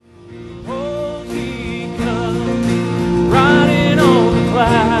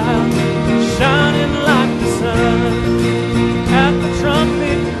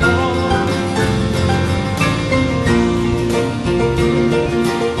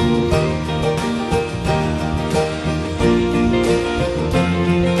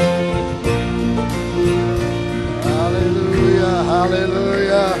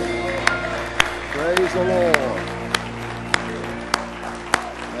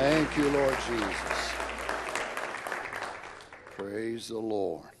Thank you, Lord Jesus. Praise the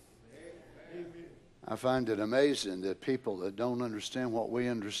Lord. I find it amazing that people that don't understand what we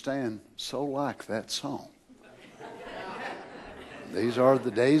understand so like that song. These are the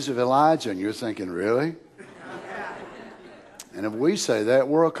days of Elijah, and you're thinking, really? And if we say that,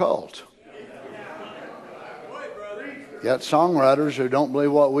 we're a cult. Yet songwriters who don't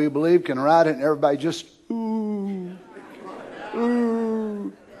believe what we believe can write it, and everybody just, ooh,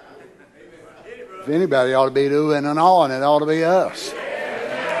 ooh. If anybody ought to be oohing and awing, it ought to be us.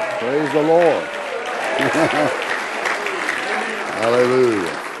 Praise the Lord.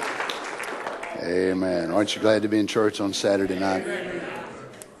 Hallelujah. Amen. Aren't you glad to be in church on Saturday night?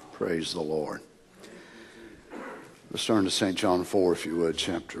 Praise the Lord. Let's turn to St. John 4, if you would,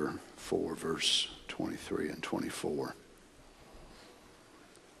 chapter 4, verse 23 and 24.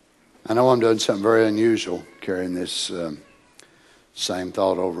 I know I'm doing something very unusual, carrying this same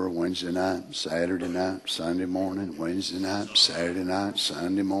thought over Wednesday night, Saturday night, Sunday morning, Wednesday night, Saturday night,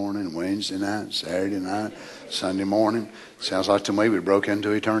 Sunday morning, Wednesday night, Saturday night, Sunday morning. Sounds like to me we broke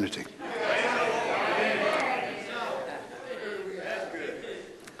into eternity.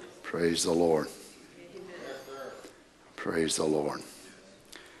 Praise the Lord. Praise the Lord.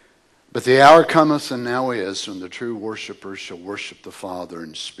 But the hour cometh, and now is, when the true worshipers shall worship the Father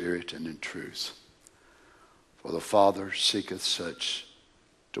in spirit and in truth. For the Father seeketh such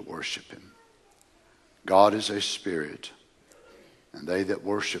to worship him. God is a spirit, and they that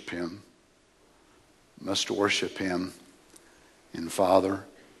worship him must worship him in Father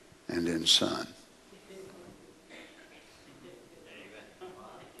and in Son.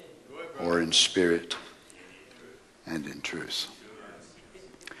 Or in spirit and in truth.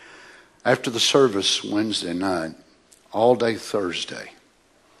 After the service Wednesday night, all day Thursday,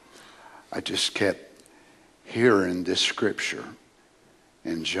 I just kept hearing this scripture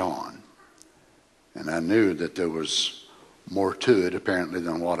in John. And I knew that there was more to it, apparently,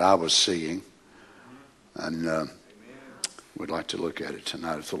 than what I was seeing. And we'd like to look at it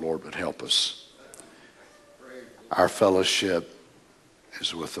tonight if the Lord would help us. Our fellowship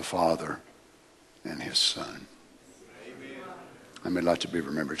is with the Father and his Son. And we'd like to be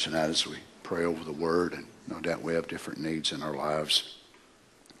remembered tonight as we pray over the Word, and no doubt we have different needs in our lives.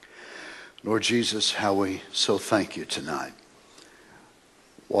 Lord Jesus, how we so thank you tonight.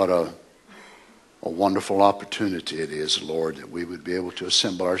 What a wonderful opportunity it is, Lord, that we would be able to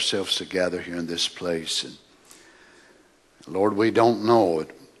assemble ourselves together here in this place. And Lord, we don't know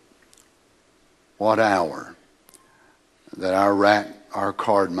at what hour that our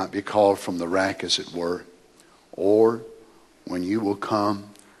card might be called from the rack, as it were, or when you will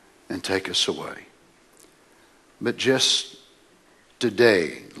come and take us away. But just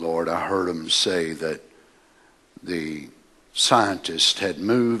today, Lord, I heard them say that the scientists had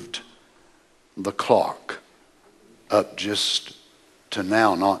moved the clock up just to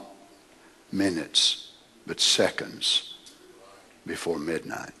now, not minutes, but seconds before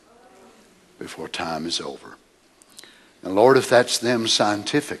midnight, before time is over. And Lord, if that's them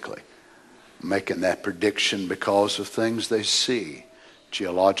scientifically making that prediction because of things they see,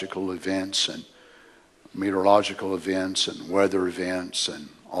 geological events and meteorological events and weather events and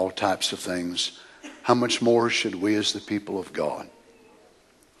all types of things, how much more should we as the people of God?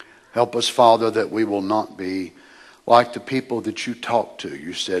 Help us, Father, that we will not be like the people that you talk to.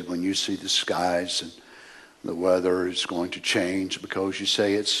 You said when you see the skies and the weather is going to change because you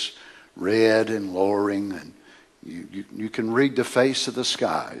say it's red and lowering, and you can read the face of the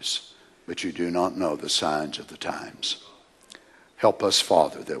skies, but you do not know the signs of the times. Help us,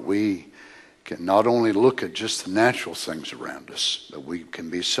 Father, that we can not only look at just the natural things around us, but we can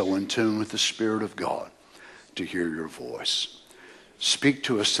be so in tune with the Spirit of God to hear your voice. Speak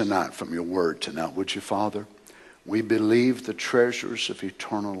to us tonight from your word tonight, would you, Father? We believe the treasures of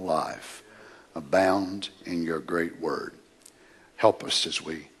eternal life abound in your great word. Help us as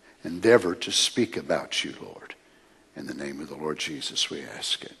we endeavor to speak about you, Lord. In the name of the Lord Jesus, we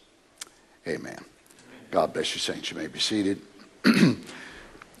ask it. Amen. God bless you, saints. You may be seated.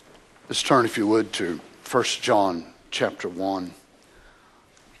 Let's turn, if you would, to 1 John chapter 1.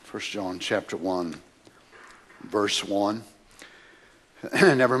 1 John chapter 1, verse 1.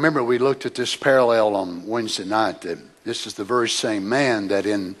 Now remember, we looked at this parallel on Wednesday night, that this is the very same man that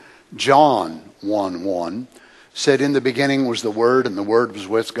in John 1:1 said, in the beginning was the Word, and the Word was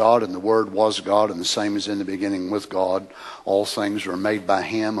with God, and the Word was God, and the same is in the beginning with God. All things were made by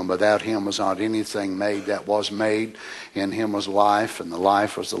him, and without him was not anything made that was made. In him was life, and the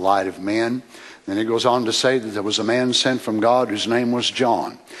life was the light of men. Then he goes on to say that there was a man sent from God whose name was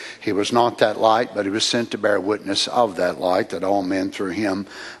John. He was not that light, but he was sent to bear witness of that light, that all men through him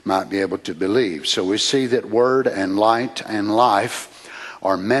might be able to believe. So we see that Word and light and life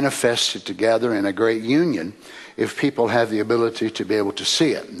are manifested together in a great union if people have the ability to be able to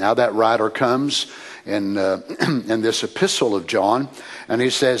see it. Now that writer comes in this epistle of John, and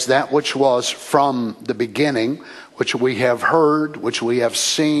he says, that which was from the beginning, which we have heard, which we have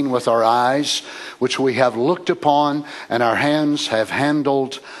seen with our eyes, which we have looked upon, and our hands have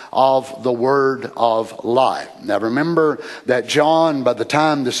handled of the word of life. Now remember that John, by the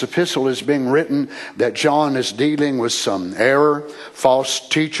time this epistle is being written, that John is dealing with some error, false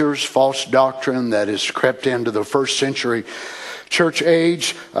teachers, false doctrine that has crept into the first century church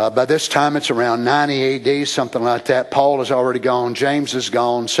age. By this time it's around 90 AD, something like that. Paul has already gone. James is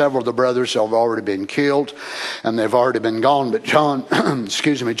gone. Several of the brothers have already been killed, and they've already been gone. But John,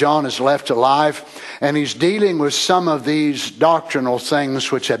 John is left alive, and he's dealing with some of these doctrinal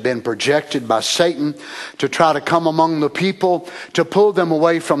things which have been projected by Satan to try to come among the people, to pull them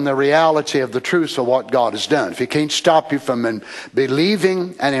away from the reality of the truth of what God has done. If he can't stop you from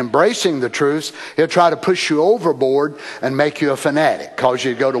believing and embracing the truth, he'll try to push you overboard and make you a fanatic, cause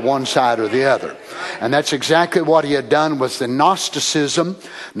you to go to one side or the other. And that's exactly what he had done with the Gnosticism.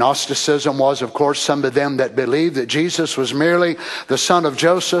 Gnosticism was, of course, some of them that believed that Jesus was merely the son of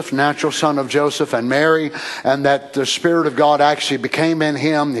Joseph, natural son of Joseph and Mary, and that the Spirit of God actually became in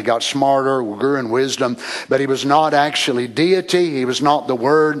him. He got smarter, grew in wisdom, but he was not actually deity. He was not the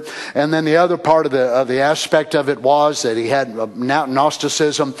Word. And then the other part of the aspect of it was that he had,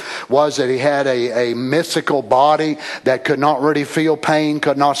 Gnosticism was that he had a mythical body that could not really feel pain,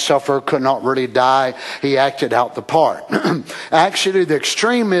 could not suffer, could not really die. He acted out the part. Actually, the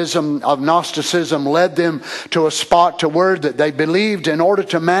extremism of Gnosticism led them to a spot to where that they believed in order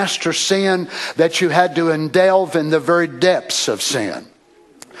to master sin that you had to delve in the very depths of sin.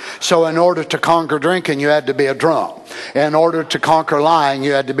 So in order to conquer drinking, you had to be a drunk. In order to conquer lying,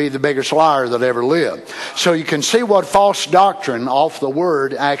 you had to be the biggest liar that ever lived. So you can see what false doctrine off the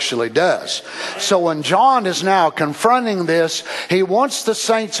Word actually does. So when John is now confronting this, he wants the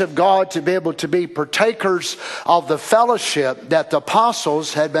saints of God to be able to be partakers of the fellowship that the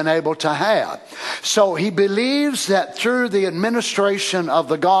apostles had been able to have. So he believes that through the administration of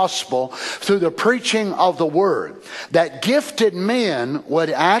the gospel, through the preaching of the Word, that gifted men would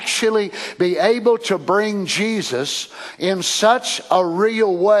actually be able to bring Jesus in such a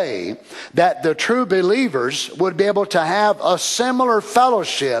real way that the true believers would be able to have a similar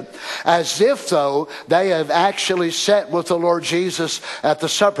fellowship as if though they have actually sat with the Lord Jesus at the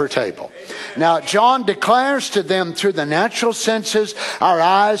supper table. Now John declares to them through the natural senses, our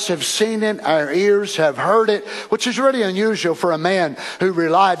eyes have seen it, our ears have heard it, which is really unusual for a man who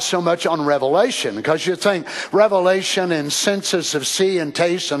relied so much on revelation, because you think revelation and senses of see and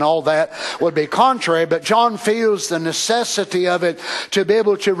taste and all that would be contrary, but John feels the necessity of it to be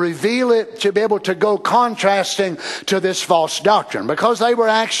able to reveal it, to be able to go contrasting to this false doctrine, because they were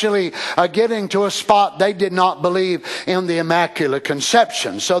actually getting to a spot they did not believe in the Immaculate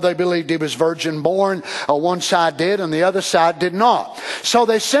Conception. So they believed he was virgin born. One side did and the other side did not. So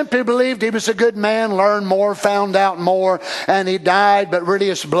they simply believed he was a good man, learned more, found out more, and he died, but really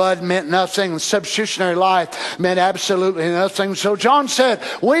his blood meant nothing. Substitutionary life meant absolutely nothing. So John said,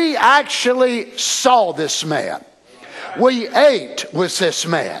 we actually saw this man. We ate with this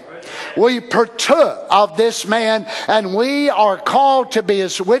man. We partook of this man, and we are called to be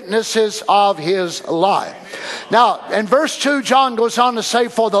his witnesses of his life. Now, in verse 2, John goes on to say,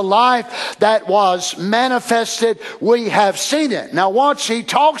 for the life that was manifested, we have seen it. Now, once he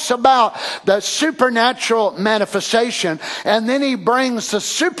talks about the supernatural manifestation, and then he brings the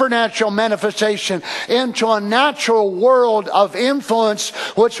supernatural manifestation into a natural world of influence,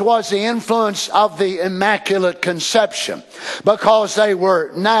 which was the influence of the Immaculate Conception, because they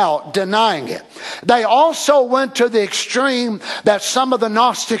were now denying it. They also went to the extreme that some of the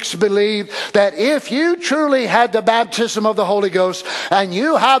Gnostics believed that if you truly had the baptism of the Holy Ghost and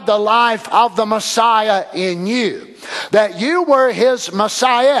you had the life of the Messiah in you, that you were his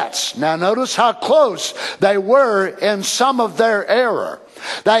messiahs. Now notice how close they were in some of their error.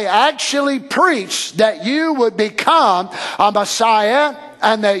 They actually preached that you would become a Messiah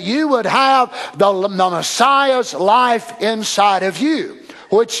and that you would have the Messiah's life inside of you,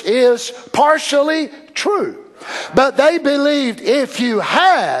 which is partially true. But they believed if you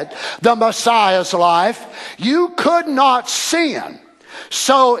had the Messiah's life, you could not sin.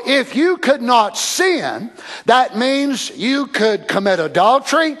 So if you could not sin, that means you could commit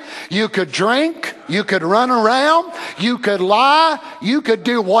adultery, you could drink, you could run around, you could lie, you could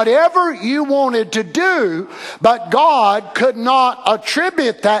do whatever you wanted to do, but God could not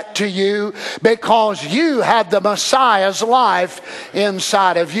attribute that to you because you had the Messiah's life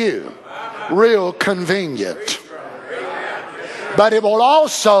inside of you. Real convenient. But it will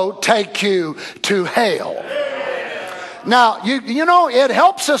also take you to hell. Now, you know, it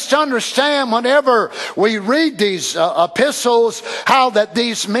helps us to understand whenever we read these epistles, how that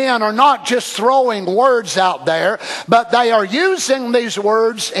these men are not just throwing words out there, but they are using these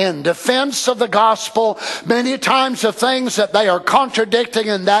words in defense of the gospel, many times of things that they are contradicting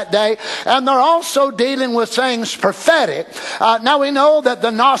in that day, and they're also dealing with things prophetic. Now, we know that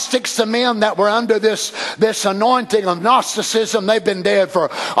the Gnostics, the men that were under this anointing of Gnosticism, they've been dead for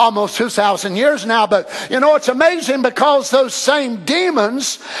almost 2,000 years now, but, you know, it's amazing because those same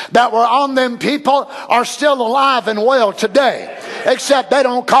demons that were on them people are still alive and well today. Except they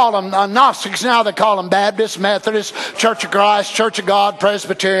don't call them Gnostics now. They call them Baptist, Methodist, Church of Christ, Church of God,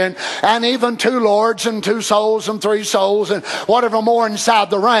 Presbyterian, and even two Lords and two souls and three souls and whatever more inside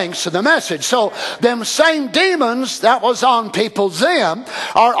the ranks of the message. So them same demons that was on people then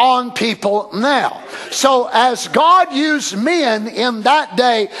are on people now. So as God used men in that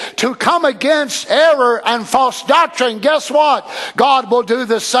day to come against error and false doctrine, guess what? God will do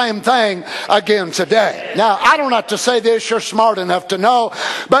the same thing again today. Now, I don't have to say this, you're smart enough to know,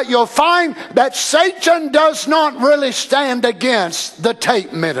 but you'll find that Satan does not really stand against the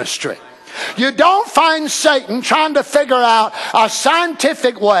tape ministry. You don't find Satan trying to figure out a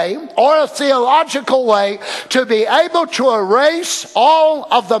scientific way or a theological way to be able to erase all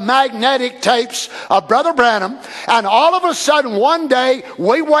of the magnetic tapes of Brother Branham, and all of a sudden one day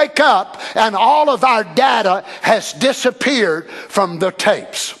we wake up and all of our data has disappeared from the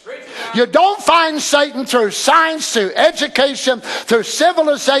tapes. You don't find Satan through science, through education, through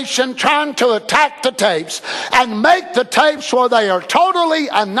civilization trying to attack the tapes and make the tapes where they are totally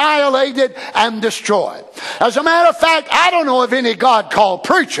annihilated and destroyed. As a matter of fact, I don't know of any God-called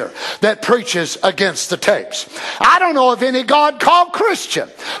preacher that preaches against the tapes. I don't know of any God-called Christian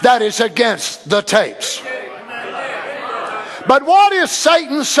that is against the tapes. But what is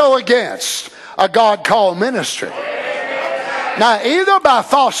Satan so against? A God-called ministry. Now, either by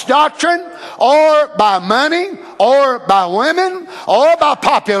false doctrine, or by money, or by women, or by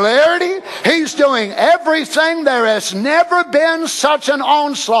popularity, he's doing everything. There has never been such an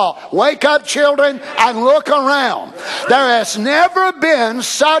onslaught. Wake up, children, and look around. There has never been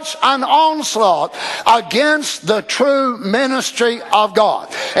such an onslaught against the true ministry of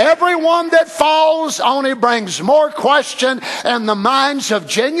God. Everyone that falls only brings more question in the minds of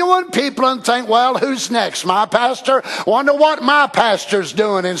genuine people and think, well, who's next? My pastor? Wonder what my pastor's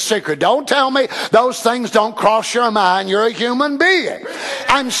doing in secret. Don't tell me those things don't cross your mind. You're a human being.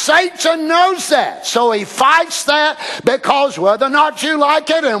 And Satan knows that. So he fights that, because whether or not you like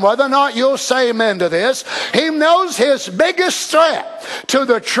it and whether or not you'll say amen to this, he knows his biggest threat to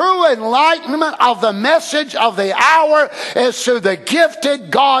the true enlightenment of the message of the hour is through the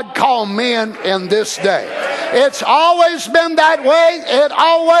gifted God-called men in this day. It's always been that way. It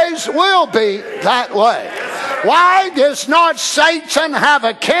always will be that way. Why does not Satan have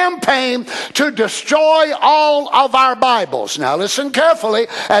a campaign to destroy all of our Bibles? Now listen carefully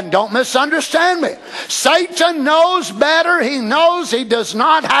and don't misunderstand me. Satan knows better. He knows he does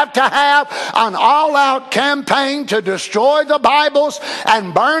not have to have an all-out campaign to destroy the Bibles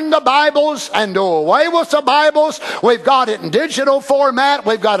and burn the Bibles and do away with the Bibles. We've got it in digital format.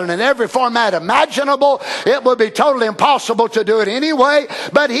 We've got it in every format imaginable. It would be totally impossible to do it anyway,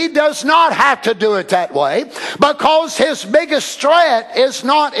 but he does not have to do it that way, because his biggest threat is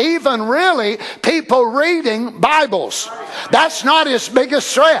not even really people reading Bibles. That's not his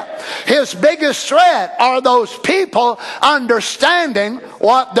biggest threat. His biggest threat are those people understanding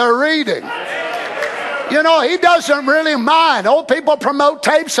what they're reading. You know, he doesn't really mind. Old people promote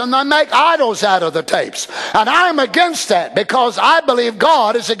tapes and they make idols out of the tapes. And I'm against that, because I believe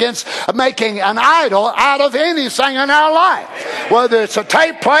God is against making an idol out of anything in our life. Whether it's a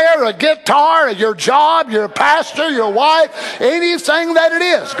tape player, a guitar, your job, your pastor, your wife, anything that it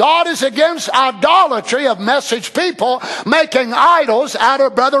is. God is against idolatry of message people making idols out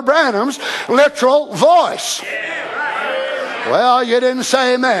of Brother Branham's literal voice. Well, you didn't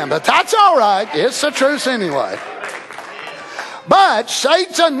say amen, but that's all right. It's the truth anyway. But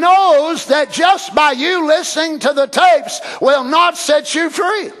Satan knows that just by you listening to the tapes will not set you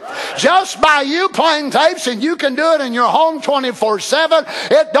free. Just by you playing tapes, and you can do it in your home 24/7,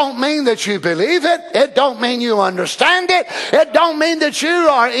 it don't mean that you believe it. It don't mean you understand it. It don't mean that you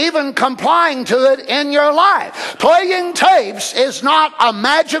are even complying to it in your life. Playing tapes is not a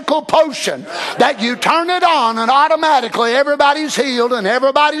magical potion that you turn it on and automatically everybody's healed and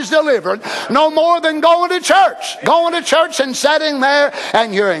everybody's delivered. No more than going to church. Going to church and sitting there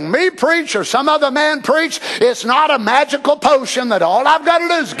and hearing me preach or some other man preach, it's not a magical potion that all I've got to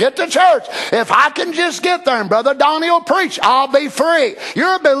do is get to church. If I can just get there and Brother Donnie will preach, I'll be free.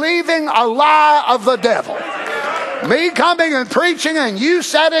 You're believing a lie of the devil. Me coming and preaching and you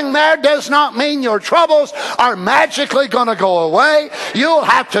sitting there does not mean your troubles are magically going to go away. You'll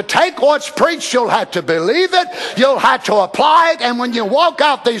have to take what's preached. You'll have to believe it. You'll have to apply it. And when you walk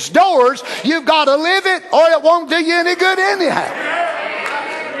out these doors, you've got to live it or it won't do you any good anyhow.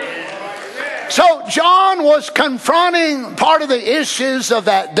 So John was confronting part of the issues of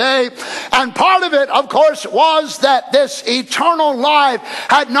that day. And part of it, of course, was that this eternal life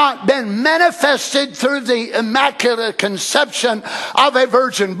had not been manifested through the immaculate conception of a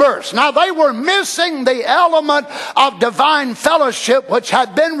virgin birth. Now, they were missing the element of divine fellowship which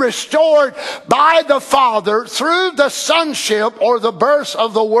had been restored by the Father through the sonship or the birth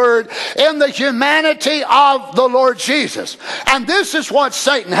of the Word in the humanity of the Lord Jesus. And this is what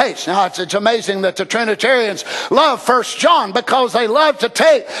Satan hates. Now, it's amazing that the Trinitarians love 1 John because they love to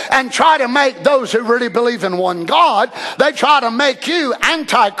take and try to make those who really believe in one God, they try to make you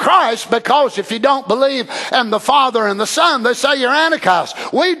Antichrist, because if you don't believe in the Father and the Son, they say you're Antichrist.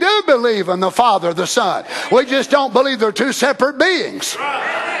 We do believe in the Father and the Son. We just don't believe they're two separate beings.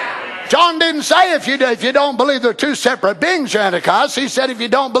 John didn't say if you don't believe they're two separate beings, you're Antichrist. He said if you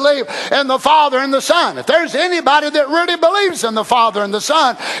don't believe in the Father and the Son. If there's anybody that really believes in the Father and the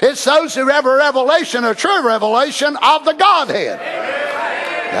Son, it's those who have a revelation, a true revelation of the Godhead.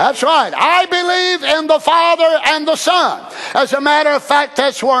 That's right. I believe in the Father and the Son. As a matter of fact,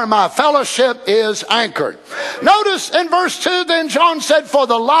 that's where my fellowship is anchored. Notice in verse 2, then John said, for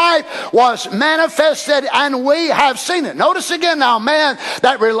the light was manifested and we have seen it. Notice again now, man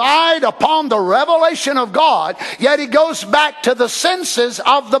that relied upon the revelation of God, yet he goes back to the senses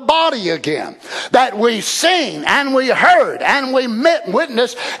of the body again. That we seen and we heard and we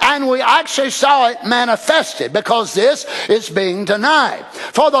witnessed and we actually saw it manifested, because this is being denied.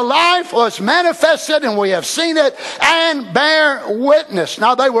 For the life was manifested and we have seen it and bear witness.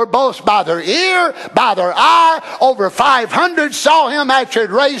 Now they were both by their ear, by their eye. Over 500 saw him after he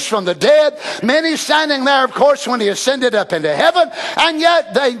had raised from the dead. Many standing there, of course, when he ascended up into heaven. And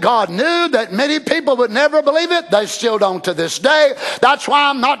yet God knew that many people would never believe it. They still don't to this day. That's why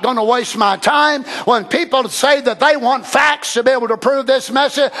I'm not going to waste my time. When people say that they want facts to be able to prove this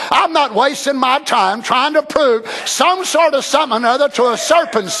message, I'm not wasting my time trying to prove some sort of something or other to a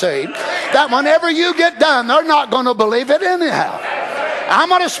serpent seed that whenever you get done, they're not going to believe it anyhow. I'm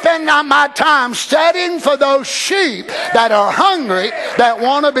going to spend my time studying for those sheep that are hungry, that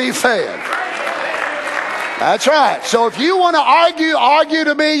want to be fed. That's right. So if you want to argue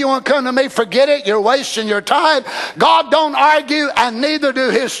to me, you want to come to me, forget it. You're wasting your time. God don't argue, and neither do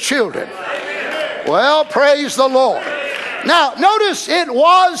his children. Well, praise the Lord. Now, notice it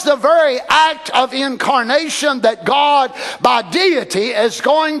was the very act of incarnation that God, by deity, is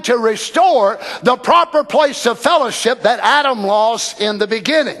going to restore the proper place of fellowship that Adam lost in the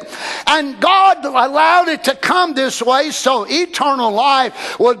beginning. And God allowed it to come this way so eternal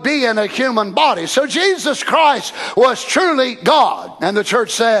life would be in a human body. So Jesus Christ was truly God. And the church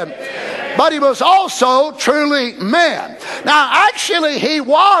said, but he was also truly man. Now, actually, he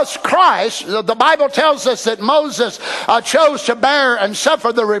was Christ. The Bible tells us that Moses chose to bear and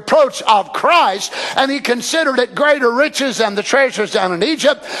suffer the reproach of Christ, and he considered it greater riches than the treasures down in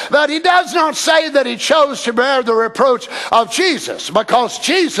Egypt. But he does not say that he chose to bear the reproach of Jesus, because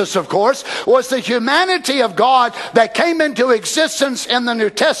Jesus, of course, was the humanity of God that came into existence in the New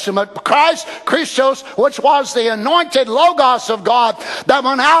Testament. Christ, Christos, which was the anointed Logos of God that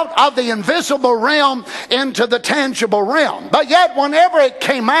went out of the invisible realm into the tangible realm. But yet, whenever it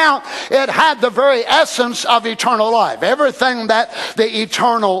came out, it had the very essence of eternal life. Everything that the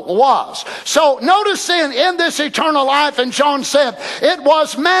eternal was. So notice then, in this eternal life, and John said, it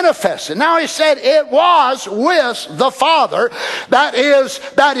was manifested. Now he said it was with the Father. That is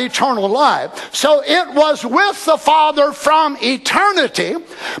that eternal life. So it was with the Father from eternity,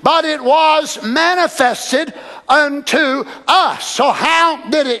 but it was manifested unto us. So how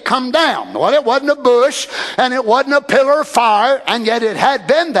did it come down? Well, it wasn't a bush, and it wasn't a pillar of fire, and yet it had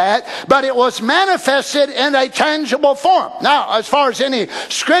been that, but it was manifested in a tangible form. Now, as far as any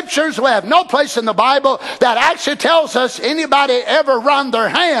scriptures, we have no place in the Bible that actually tells us anybody ever run their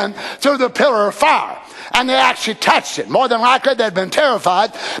hand through the pillar of fire and they actually touched it. More than likely they'd been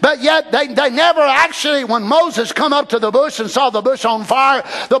terrified, but yet they never actually, when Moses come up to the bush and saw the bush on fire,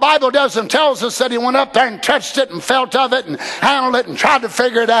 the Bible doesn't tell us that he went up there and touched it and felt of it and handled it and tried to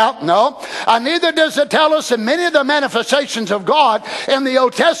figure it out. No. Neither does it tell us in many of the manifestations of God in the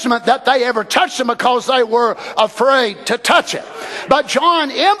Old Testament that they ever touched them because they were afraid to touch it. But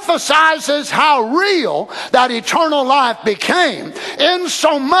John emphasizes how real that eternal life became, in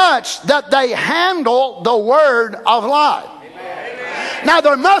so much that they handle the word of life. Now,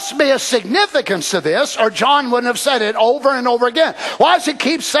 there must be a significance to this, or John wouldn't have said it over and over again. Why does he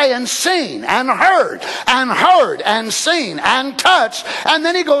keep saying seen and heard and seen and touched? And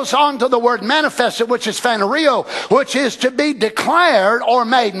then he goes on to the word manifested, which is phanereo, which is to be declared or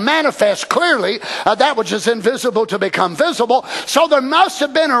made manifest clearly, that which is invisible to become visible. So there must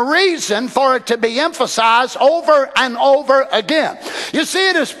have been a reason for it to be emphasized over and over again. You see,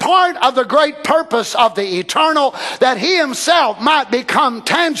 it is part of the great purpose of the eternal that he himself might become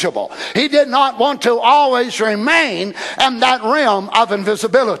tangible. He did not want to always remain in that realm of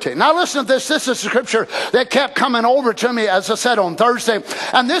invisibility. Now listen to this. This is a scripture that kept coming over to me, as I said, on Thursday.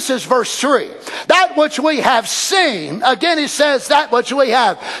 And this is verse 3. That which we have seen, again he says, that which we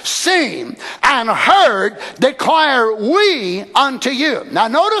have seen and heard declare we unto you. Now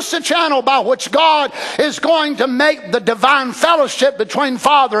notice the channel by which God is going to make the divine fellowship between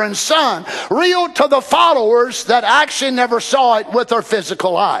Father and Son real to the followers that actually never saw it with their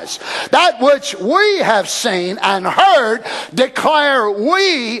physical eyes. That which we have seen and heard declare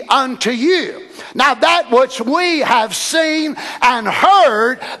we unto you. Now that which we have seen and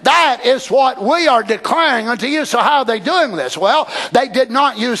heard, that is what we are declaring unto you. So how are they doing this? Well, they did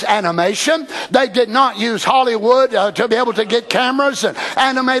not use animation. They did not use Hollywood to be able to get cameras and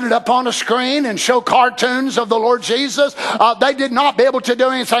animate it up on a screen and show cartoons of the Lord Jesus. They did not be able to do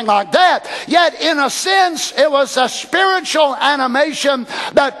anything like that. Yet in a sense, it was a spiritual animation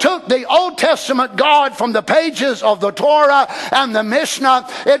that took the Old Testament God from the pages of the Torah and the Mishnah.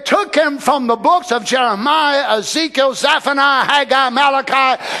 It took him from the books of Jeremiah, Ezekiel, Zephaniah, Haggai,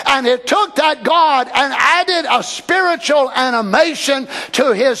 Malachi, and it took that God and added a spiritual animation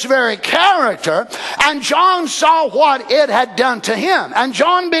to his very character, and John saw what it had done to him. And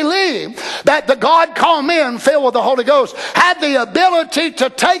John believed that the God called men filled with the Holy Ghost had the ability to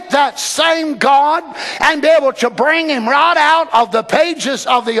take that same God and be able to bring him right out of the pages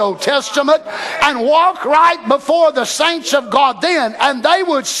of the Old Testament and walk right before the saints of God then, and they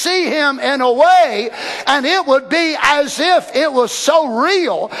would see him in a way, and it would be as if it was so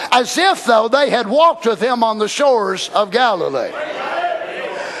real, as if though they had walked with him on the shores of Galilee.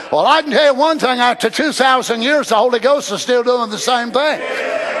 Well, I can tell you one thing, after 2,000 years, the Holy Ghost is still doing the same thing.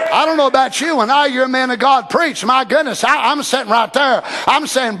 I don't know about you, when I hear a man of God preach, my goodness, I'm sitting right there. I'm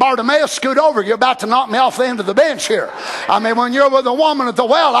saying, Bartimaeus, scoot over. You're about to knock me off the end of the bench here. I mean, when you're with a woman at the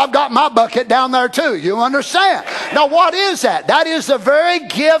well, I've got my bucket down there too. You understand? Now, what is that? That is the very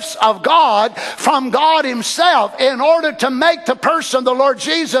gifts of God from God himself in order to make the person, the Lord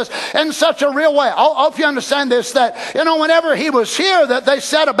Jesus, in such a real way. I hope you understand this, that, whenever he was here, that they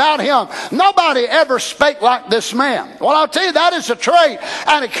said about him, nobody ever spake like this man. Well, I'll tell you, that is a trait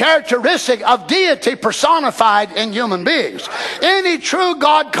and a characteristic of deity personified in human beings. Any true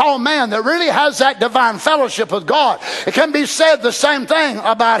God-called man that really has that divine fellowship with God, it can be said the same thing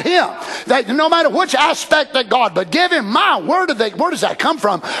about him. That no matter which aspect of God, but give him where does that come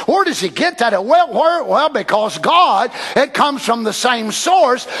from? Where does he get that? Well, because God, it comes from the same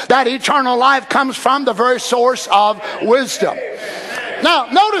source. That eternal life comes from the very source of wisdom. Now,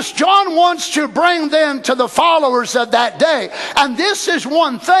 notice John wants to bring them to the followers of that day. And this is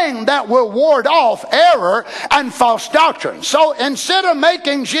one thing that will ward off error and false doctrine. So instead of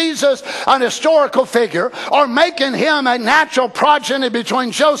making Jesus an historical figure, or making him a natural progeny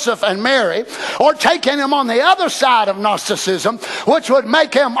between Joseph and Mary, or taking him on the other side of Gnosticism, which would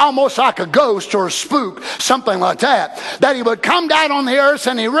make him almost like a ghost or a spook, something like that, that he would come down on the earth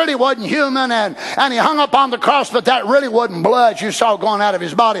and he really wasn't human, and he hung up on the cross, but that really wasn't blood you saw going out of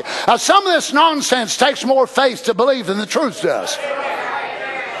his body. Some of this nonsense takes more faith to believe than the truth does.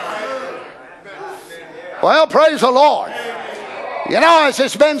 Well, praise the Lord. As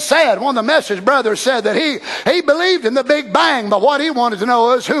it's been said, one of the message brothers said that he believed in the Big Bang, but what he wanted to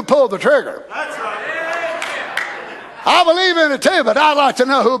know is who pulled the trigger. That's right. I believe in it too, but I'd like to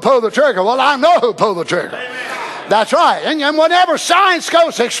know who pulled the trigger. Well, I know who pulled the trigger. That's right. And whenever science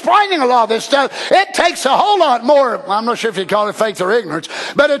goes explaining a lot of this stuff, it takes a whole lot more. I'm not sure if you call it faith or ignorance,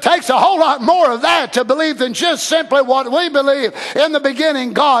 but it takes a whole lot more of that to believe than just simply what we believe. In the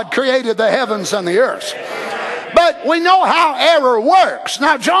beginning, God created the heavens and the earth. But we know how error works.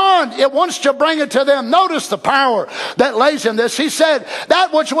 Now, John, it wants to bring it to them. Notice the power that lays in this. He said,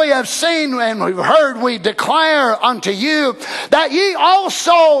 that which we have seen and we've heard, we declare unto you, that ye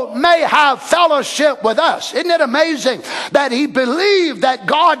also may have fellowship with us. Isn't it amazing that he believed that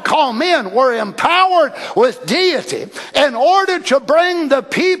God called men were empowered with deity in order to bring the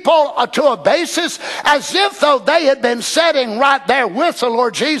people to a basis as if though they had been sitting right there with the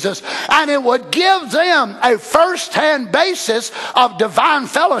Lord Jesus, and it would give them a first-hand basis of divine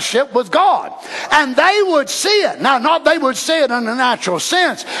fellowship with God. And they would see it. Now, not they would see it in a natural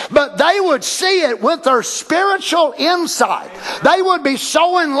sense, but they would see it with their spiritual insight. They would be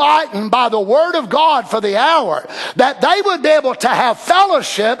so enlightened by the Word of God for the hour that they would be able to have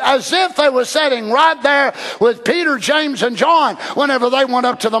fellowship as if they were sitting right there with Peter, James, and John whenever they went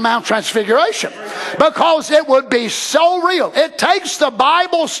up to the Mount Transfiguration. Because it would be so real. It takes the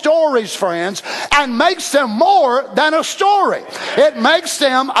Bible stories, friends, and makes them more than a story. It makes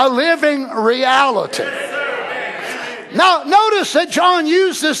them a living reality. Now, notice that John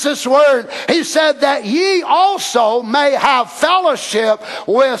uses this word. He said that ye also may have fellowship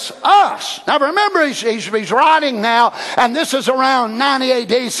with us. Now, remember, he's writing now, and this is around 90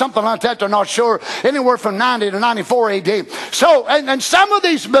 AD, something like that. They're not sure. Anywhere from 90 to 94 AD. So, and some of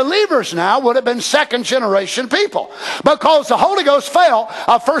these believers now would have been second generation people, because the Holy Ghost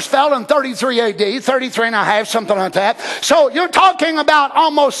first fell in 33 AD, 33 and a half, something like that. So, you're talking about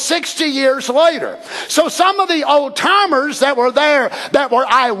almost 60 years later. So, some of the old timers that were there, that were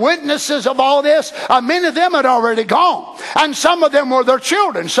eyewitnesses of all this, many of them had already gone, and some of them were their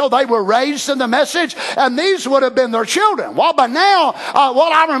children, so they were raised in the message, and these would have been their children. Well, but now,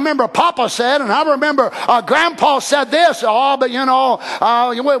 what I remember Papa said, and I remember Grandpa said this, but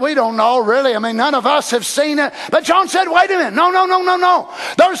we don't know really. I mean, none of us have seen it. But John said, wait a minute, no.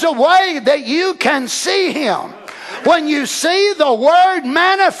 There's a way that you can see him. When you see the Word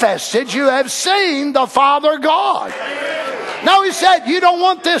manifested, you have seen the Father God. Now, he said, you don't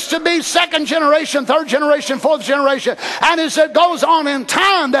want this to be second generation, third generation, fourth generation. And as it goes on in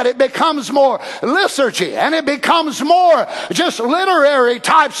time, that it becomes more liturgy, and it becomes more just literary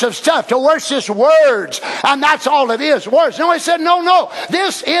types of stuff, to where it's just words, and that's all it is, words. No, he said, no.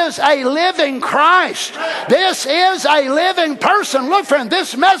 This is a living Christ. This is a living person. Look, friend,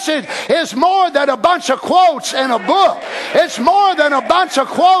 this message is more than a bunch of quotes in a book. It's more than a bunch of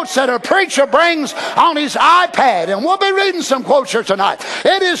quotes that a preacher brings on his iPad, and we'll be reading some quotes here tonight.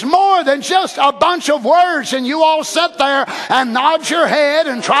 It is more than just a bunch of words and you all sit there and nod your head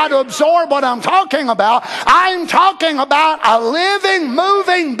and try to absorb what I'm talking about. I'm talking about a living,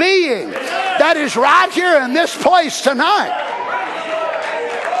 moving being that is right here in this place tonight.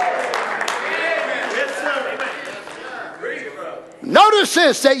 Notice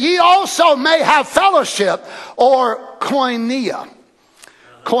this, that ye also may have fellowship, or koinonia.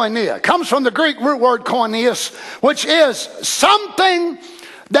 Koinonia comes from the Greek root word koinias, which is something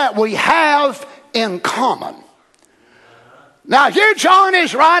that we have in common. Now, here John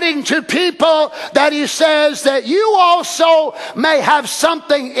is writing to people that he says that you also may have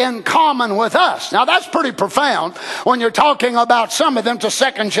something in common with us. Now, that's pretty profound when you're talking about some of them to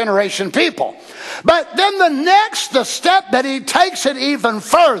second generation people. But then the step that he takes it even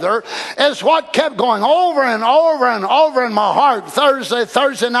further is what kept going over and over and over in my heart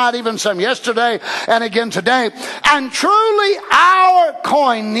Thursday night, even some yesterday, and again today. And truly our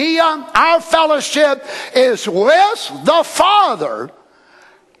koinonia, our fellowship, is with the Father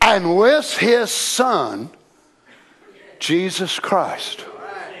and with his Son, Jesus Christ.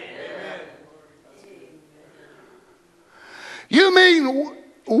 You mean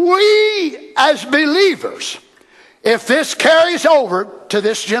we as believers, if this carries over to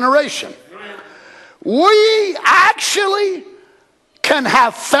this generation, we actually can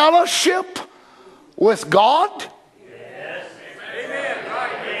have fellowship with God?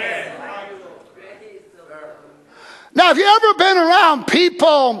 Now, have you ever been around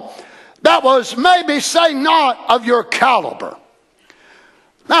people that was maybe, say, not of your caliber?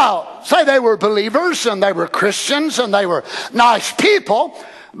 Now, say they were believers and they were Christians and they were nice people,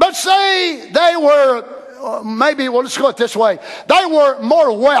 but say they were, let's go it this way, they were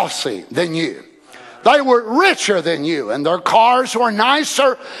more wealthy than you. They were richer than you, and their cars were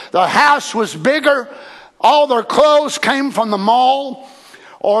nicer, their house was bigger, all their clothes came from the mall,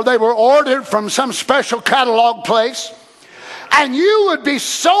 or they were ordered from some special catalog place. And you would be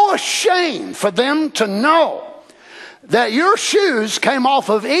so ashamed for them to know that your shoes came off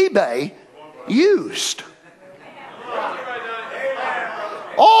of eBay used.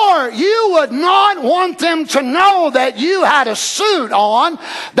 Or you would not want them to know that you had a suit on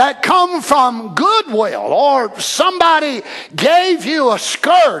that come from Goodwill, or somebody gave you a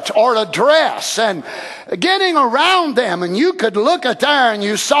skirt or a dress, and getting around them, and you could look at there and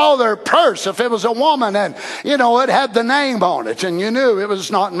you saw their purse if it was a woman, and it had the name on it, and you knew it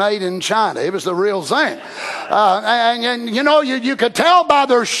was not made in China, it was the real thing. You could tell by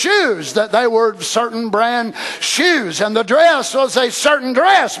their shoes that they were certain brand shoes, and the dress was a certain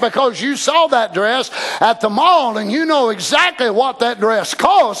dress because you saw that dress at the mall and you know exactly what that dress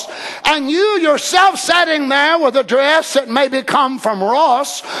cost, and you yourself sitting there with a dress that maybe come from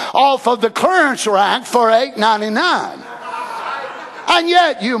Ross off of the clearance rack for $8.99. And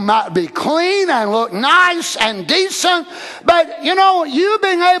yet you might be clean and look nice and decent, but you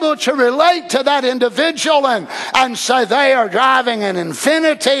being able to relate to that individual and say they are driving an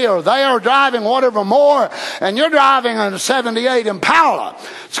Infiniti, or they are driving whatever more, and you're driving a 78 Impala.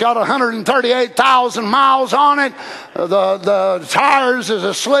 It's got 138,000 miles on it. The tires is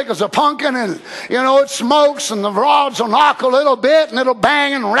as slick as a pumpkin, and it smokes, and the rods will knock a little bit, and it'll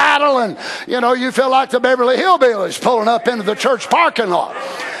bang and rattle, and you feel like the Beverly Hillbillies pulling up into the church parking lot.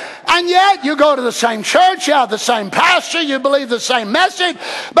 And yet you go to the same church, you have the same pastor, you believe the same message,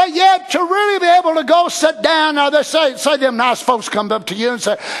 but yet to really be able to go sit down, now they say them nice folks come up to you and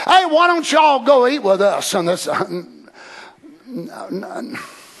say, hey, why don't y'all go eat with us? And this,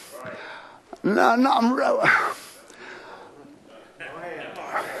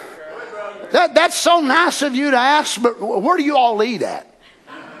 that's so nice of you to ask, but where do you all eat at?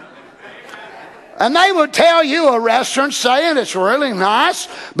 And they would tell you a restaurant saying it's really nice,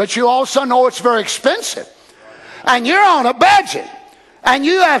 but you also know it's very expensive. And you're on a budget. And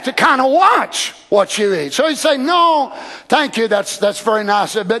you have to kind of watch what you eat. So you say, no, thank you, that's very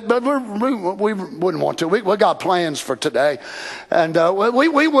nice. But we wouldn't want to. We got plans for today. And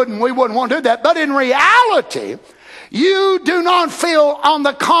we wouldn't want to do that. But in reality, you do not feel on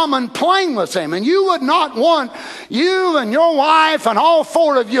the common plane with him. And you would not want you and your wife and all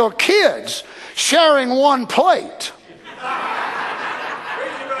four of your kids sharing one plate.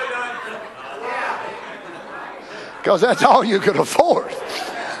 Because that's all you could afford.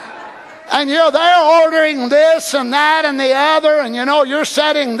 And they're ordering this and that and the other, and you're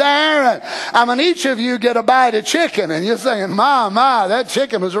sitting there, and each of you get a bite of chicken, and you're saying, my, that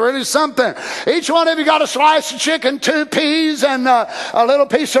chicken was really something. Each one of you got a slice of chicken, 2 peas, and a little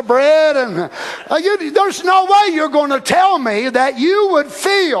piece of bread, and there's no way you're going to tell me that you would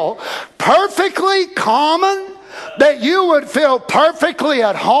feel perfectly common, that you would feel perfectly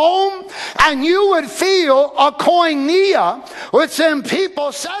at home, and you would feel a koinonia with some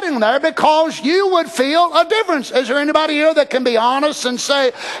people sitting there, because you would feel a difference. Is there anybody here that can be honest and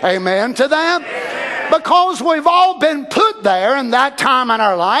say amen to that? Amen. Because we've all been put there in that time in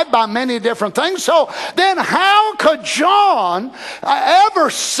our life by many different things. So then how could John ever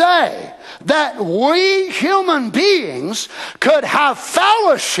say that we human beings could have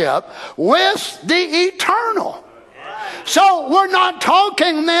fellowship with the eternal? So we're not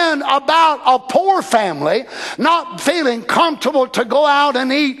talking then about a poor family not feeling comfortable to go out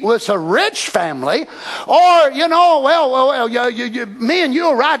and eat with a rich family, or me and you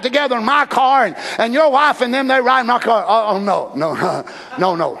will ride together in my car, and your wife and them, they ride in my car. Oh no,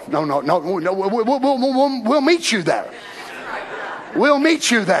 we'll meet you there. We'll meet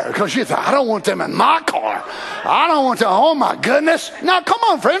you there, because you thought, I don't want them in my car. I don't want them. Oh my goodness. Now come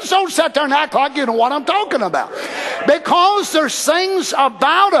on, friends, don't sit there and act like you know what I'm talking about. Because there's things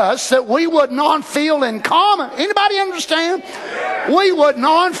about us that we would not feel in common. Anybody understand? We would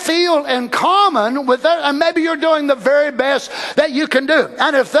not feel in common with that, and maybe you're doing the very best that you can do.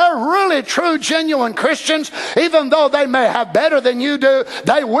 And if they're really true, genuine Christians, even though they may have better than you do,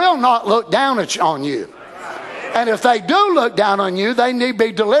 they will not look down on you. And if they do look down on you, they need to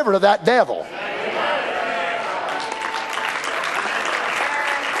be delivered of that devil.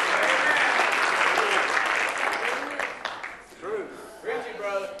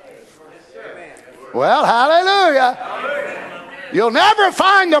 Well, hallelujah. You'll never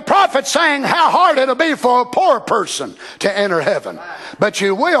find the prophet saying how hard it'll be for a poor person to enter heaven. But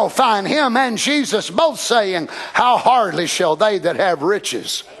you will find him and Jesus both saying, how hardly shall they that have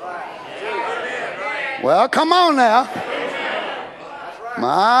riches. Well, come on now.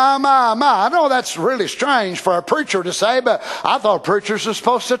 My. I know that's really strange for a preacher to say, but I thought preachers are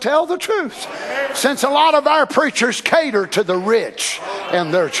supposed to tell the truth. Since a lot of our preachers cater to the rich in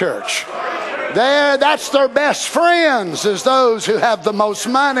their church. That's their best friends, is those who have the most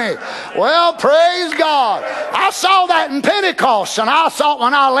money. Well, praise God. I saw that in Pentecost, and I thought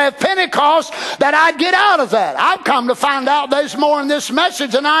when I left Pentecost that I'd get out of that. I've come to find out there's more in this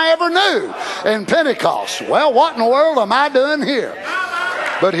message than I ever knew in Pentecost. Well, what in the world am I doing here?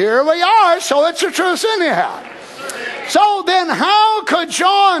 But here we are, so it's the truth anyhow. So then how could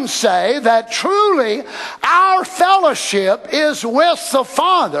John say that truly our fellowship is with the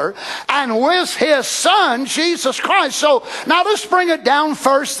Father and with His Son, Jesus Christ? So now let's bring it down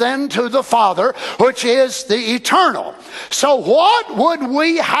first then to the Father, which is the eternal. So what would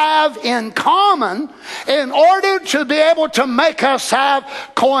we have in common in order to be able to make us have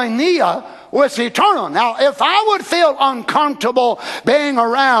koinonia with the eternal? Now, if I would feel uncomfortable being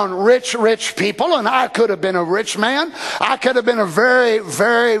around rich people, and I could have been a rich man, I could have been a very,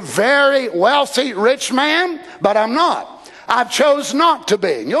 very, very wealthy rich man, but I'm not. I've chosen not to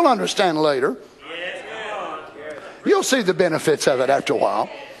be. And you'll understand later. You'll see the benefits of it after a while.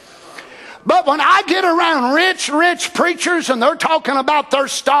 But when I get around rich preachers and they're talking about their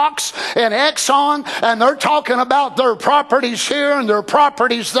stocks in Exxon and they're talking about their properties here and their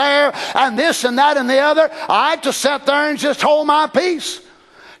properties there and this and that and the other, I have to sit there and just hold my peace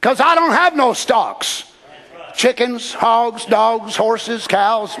because I don't have no stocks. Chickens, hogs, dogs, horses,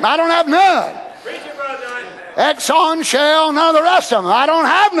 cows. I don't have none. Exxon, Shell, none of the rest of them. I don't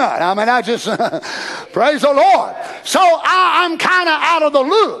have none. I mean, I just, praise the Lord. So I'm kind of out of the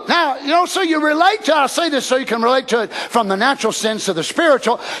loop. Now, so you relate to, I say this so you can relate to it from the natural sense to the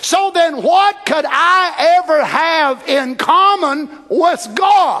spiritual. So then what could I ever have in common with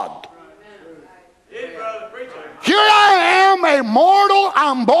God? Here I am, a mortal.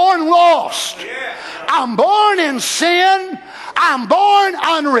 I'm born lost. I'm born in sin. I'm born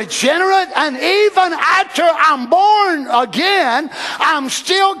unregenerate, and even after I'm born again, I'm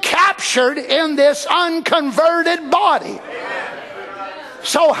still captured in this unconverted body.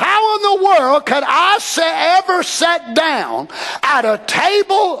 So how in the world could I ever sit down at a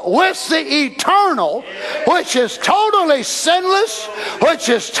table with the eternal, which is totally sinless, which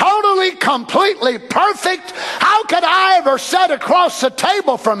is totally, completely perfect? How could I ever sit across the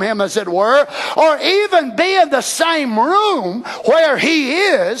table from Him, as it were, or even be in the same room where He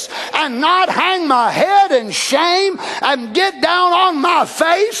is and not hang my head in shame and get down on my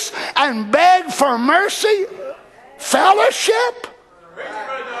face and beg for mercy? Fellowship?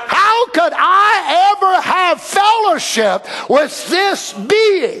 How could I ever have fellowship with this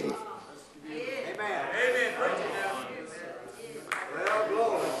being?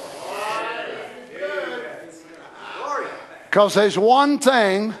 Because there's one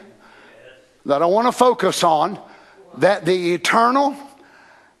thing that I want to focus on that the eternal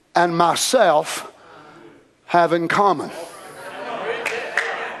and myself have in common.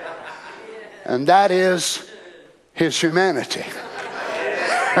 And that is His humanity.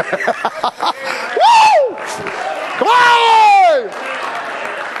 Woo! Glory!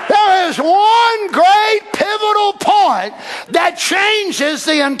 There is one great pivotal point that changes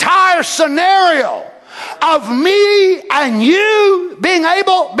the entire scenario of me and you being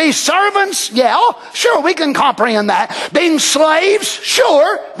able to be servants. Yeah, sure, we can comprehend that. Being slaves,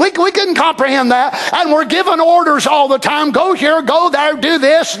 sure, we can comprehend that. And we're given orders all the time. Go here, go there, do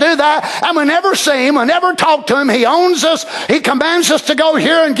this, do that. And we never see Him, we never talk to Him. He owns us. He commands us to go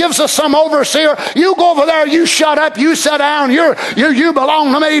here and gives us some overseer. You go over there, you shut up, you sit down. You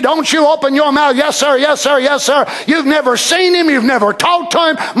belong to me. Don't you open your mouth. Yes, sir, yes, sir, yes, sir. You've never seen Him. You've never talked to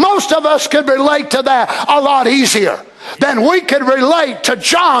Him. Most of us could relate to that a lot easier than we could relate to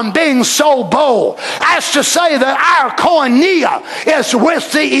John being so bold as to say that our koinonia is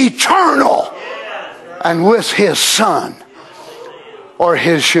with the eternal and with His Son, or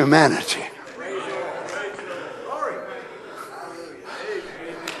His humanity.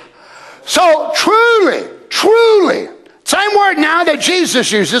 So truly, same word now that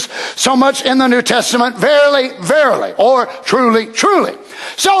Jesus uses so much in the New Testament, verily, verily, or truly, truly.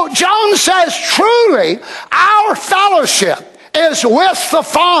 So John says, truly, our fellowship is with the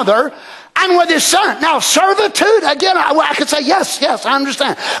Father and with His Son. Now, servitude, again, I could say, yes, I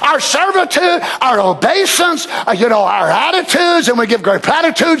understand. Our servitude, our obeisance, our attitudes, and we give great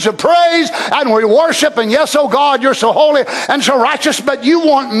platitudes of praise, and we worship, and yes, oh God, You're so holy and so righteous, but you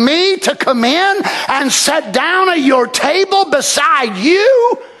want me to come in and sit down at Your table beside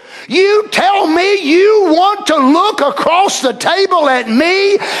You? You tell me you want to look across the table at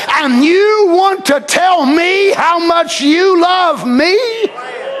me, and you want to tell me how much you love me?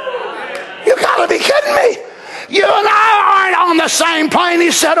 You gotta be kidding me. You and I aren't on the same plane.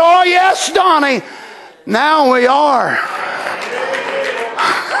 He said, oh yes, Donnie. Now we are.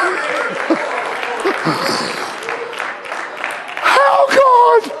 How,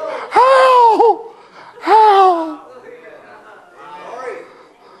 God? How?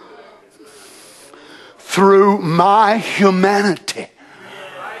 Through my humanity.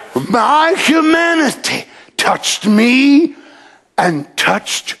 My humanity touched me and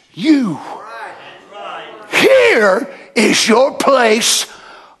touched you. Here is your place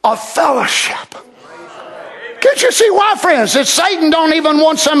of fellowship. Can't you see why, friends? That Satan don't even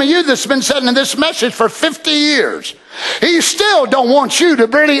want some of you that's been sitting in this message for 50 years. He still don't want you to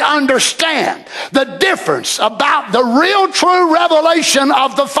really understand the difference about the real true revelation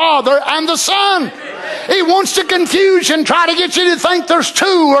of the Father and the Son. He wants to confuse and try to get you to think there's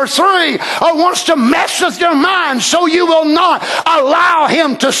two or three, or wants to mess with your mind so you will not allow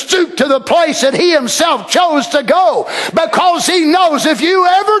him to stoop to the place that he himself chose to go, because he knows if you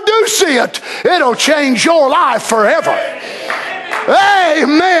ever do see it, it'll change your life forever.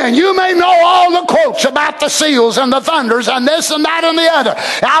 Amen. You may know all the quotes about the seals and the thunders and this and that and the other.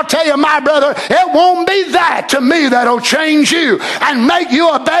 I'll tell you, my brother, it won't be that to me that'll change you and make you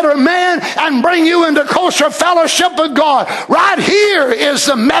a better man and bring you into closer fellowship with God. Right here is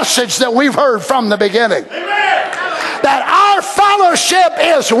the message that we've heard from the beginning. Amen. That our fellowship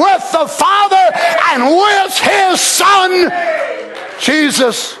is with the Father and with His Son,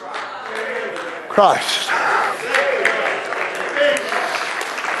 Jesus Christ.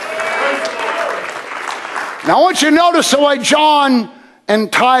 Now I want you to notice the way John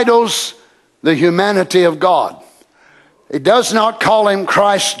entitles the humanity of God. He does not call him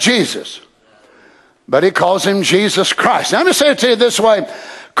Christ Jesus, but he calls him Jesus Christ. Now let me say it to you this way.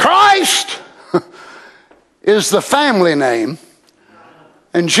 Christ is the family name,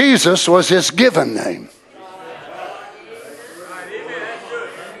 and Jesus was his given name.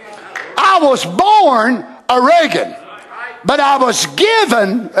 I was born a Reagan, but I was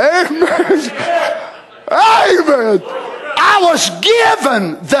given, amen. Amen. I was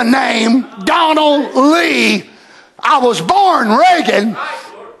given the name Donald Lee. I was born Reagan,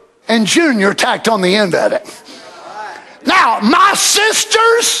 and Junior tacked on the end of it. Now, my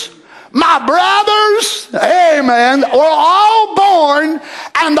sisters, my brothers, amen, were all born,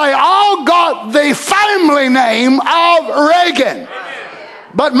 and they all got the family name of Reagan.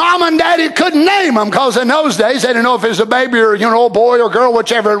 But Mom and Daddy couldn't name them, because in those days they didn't know if it was a baby or, a boy or girl,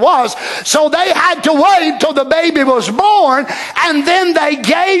 whichever it was. So they had to wait till the baby was born, and then they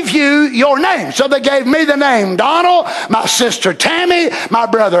gave you your name. So they gave me the name Donald, my sister Tammy, my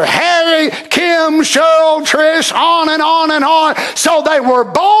brother Harry, Kim, Cheryl, Trish, on and on and on. So they were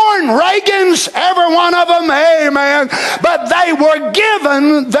born Reagans, every one of them, amen. But they were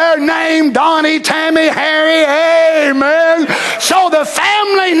given their name, Donnie, Tammy, Harry, amen. So the family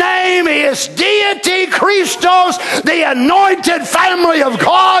name is Deity Christos, the anointed family of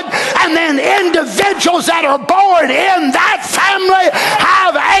God, and then individuals that are born in that family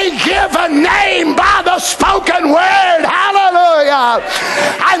have a given name by the spoken word. Hallelujah.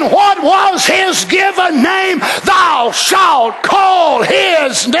 And what was his given name? Thou shalt call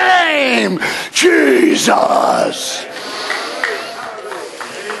his name Jesus.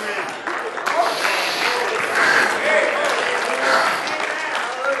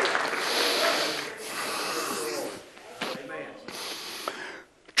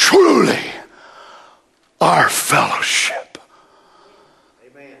 Truly, our fellowship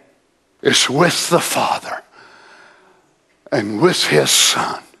is with the Father and with His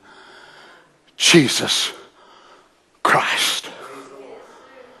Son, Jesus Christ.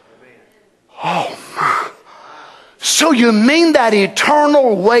 Oh my. So you mean that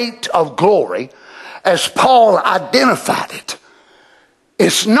eternal weight of glory, as Paul identified it,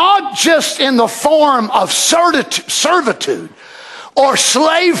 it's not just in the form of servitude or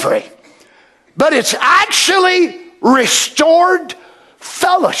slavery, but it's actually restored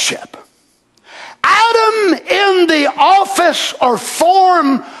fellowship. Adam, in the office or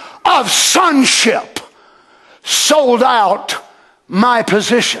form of sonship, sold out my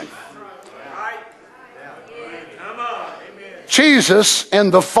position. Jesus,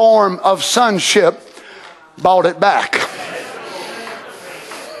 in the form of sonship, bought it back.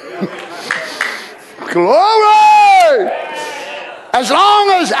 Glory! As long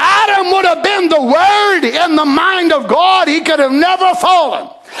as Adam would have been the Word in the mind of God, he could have never fallen.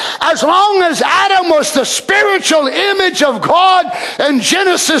 As long as Adam was the spiritual image of God in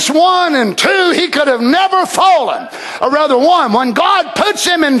Genesis 1 and 2, he could have never fallen. Or rather, 1. When God puts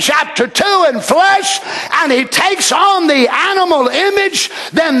him in chapter 2 in flesh and he takes on the animal image,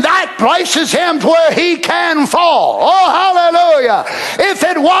 then that places him where he can fall. Oh, hallelujah. If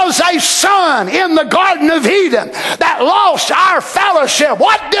it was a son in the Garden of Eden that lost our fellowship,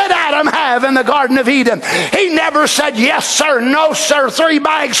 what did Adam have in the Garden of Eden? He never said, yes, sir, no, sir, 3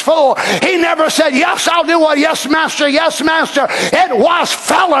 bags full. He never said, yes, I'll do what, yes, master, yes, master. It was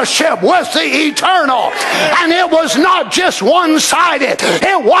fellowship with the eternal. And it was not just one-sided.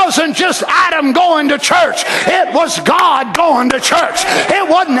 It wasn't just Adam going to church. It was God going to church. It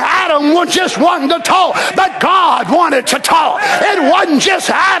wasn't Adam just wanting to talk, but God wanted to talk. It wasn't just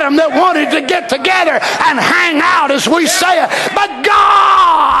Adam that wanted to get together and hang out, as we say it, but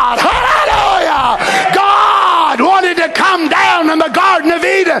God, hallelujah, God wanted to come down in the Garden of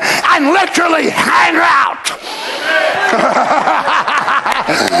Eden and literally hang out.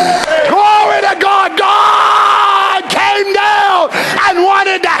 Glory to God. God came down and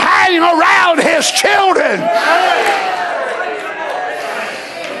wanted to hang around his children.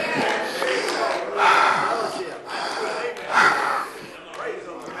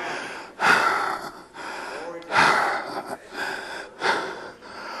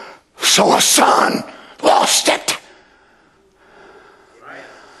 So a son lost it.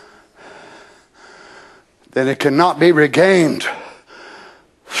 Then it cannot be regained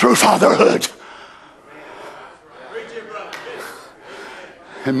through fatherhood.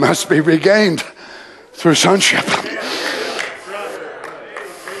 It must be regained through sonship.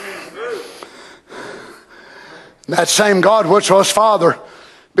 That same God which was Father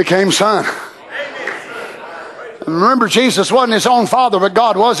became Son. And remember, Jesus wasn't his own father, but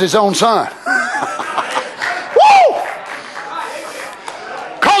God was his own son. Woo!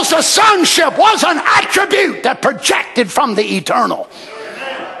 Because the sonship was an attribute that projected from the eternal.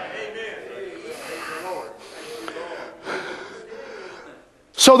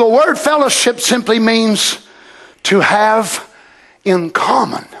 So the word fellowship simply means to have in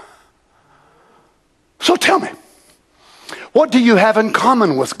common. So tell me, what do you have in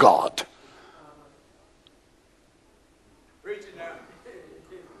common with God?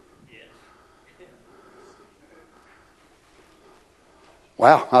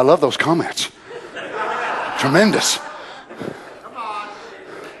 Wow, I love those comments. Tremendous.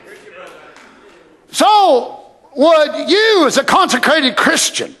 So, would you, as a consecrated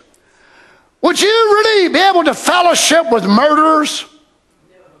Christian, would you really be able to fellowship with murderers?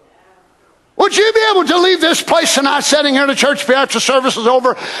 Would you be able to leave this place tonight, sitting here in the church after service is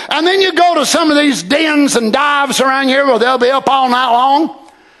over, and then you go to some of these dens and dives around here where they'll be up all night long,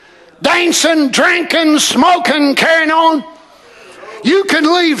 dancing, drinking, smoking, carrying on? You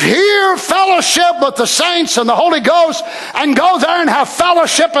can leave here, fellowship with the saints and the Holy Ghost, and go there and have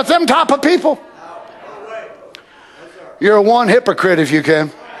fellowship with them type of people. You're one hypocrite if you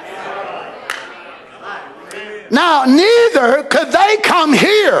can. Now, neither could they come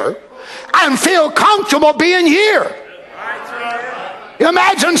here and feel comfortable being here. You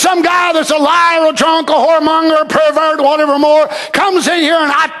imagine some guy that's a liar, a drunk, a whoremonger, a pervert, whatever more, comes in here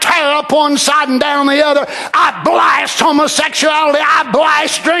and I tear up one side and down the other. I blast homosexuality. I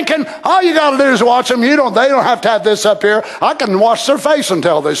blast drinking. All you got to do is watch them. They don't have to have this up here. I can wash their face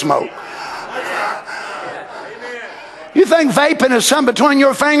until they smoke. You think vaping is something between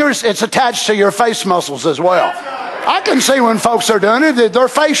your fingers? It's attached to your face muscles as well. I can see when folks are doing it, their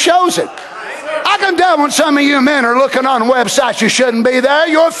face shows it. I can tell when some of you men are looking on websites you shouldn't be there.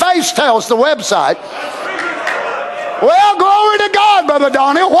 Your face tells the website. Well, glory to God, Brother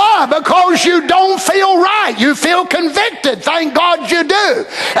Donnie. Why? Because you don't feel right. You feel convicted. Thank God you do.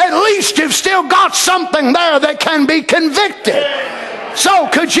 At least you've still got something there that can be convicted. So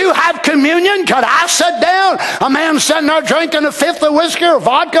could you have communion? Could I sit down, a man sitting there drinking a fifth of whiskey or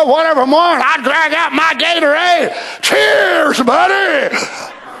vodka, whatever more, and I drag out my Gatorade? Cheers, buddy.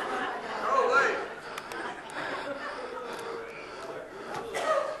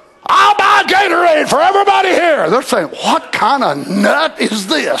 I'll buy Gatorade for everybody here. They're saying, what kind of nut is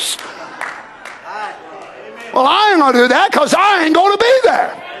this? Well, I ain't going to do that because I ain't going to be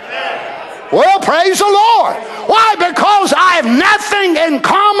there. Well, praise the Lord. Why? Because I have nothing in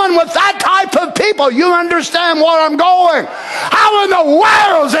common with that type of people. You understand where I'm going? How in the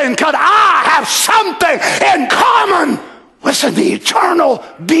world then could I have something in common with the eternal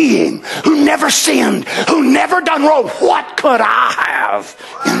being who never sinned, who never done wrong? What could I have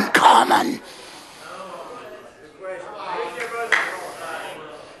in common?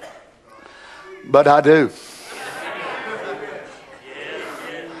 But I do.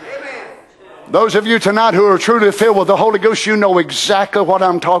 Those of you tonight who are truly filled with the Holy Ghost, you know exactly what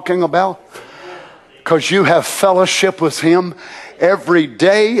I'm talking about, because you have fellowship with Him every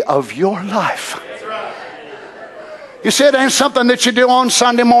day of your life. You see, it ain't something that you do on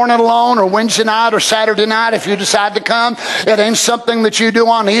Sunday morning alone, or Wednesday night, or Saturday night if you decide to come. It ain't something that you do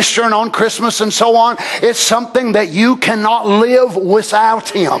on Easter and on Christmas and so on. It's something that you cannot live without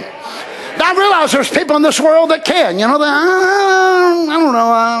Him. Now, I realize there's people in this world that can. You know, I don't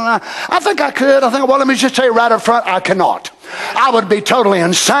know. I think I could. Well, let me just tell you right up front, I cannot. I would be totally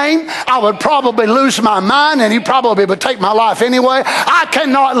insane. I would probably lose my mind, and He probably would take my life anyway. I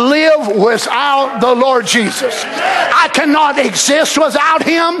cannot live without the Lord Jesus. I cannot exist without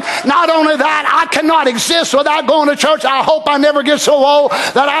Him. Not only that, I cannot exist without going to church. I hope I never get so old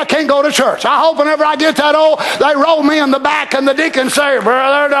that I can't go to church. I hope whenever I get that old, they roll me in the back and the deacon say,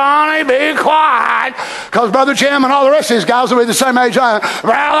 "Brother Donnie, be quiet." Because Brother Jim and all the rest of these guys will be the same age I am.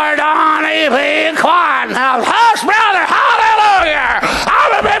 "Brother Donnie, be quiet." Now, hush, brother, hallelujah.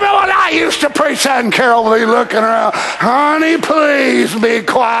 I remember when I used to preach that, and Carol would be looking around. "Honey, please be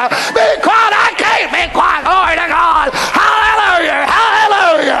quiet." Be quiet, I can't be quiet. Glory to God. Hallelujah,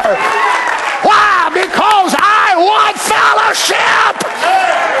 hallelujah. Why? Because I want fellowship.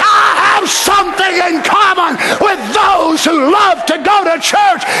 I have something in common with those who love to go to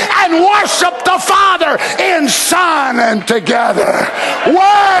church and worship the Father in Son and together.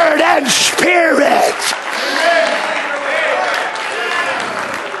 Word and Spirit.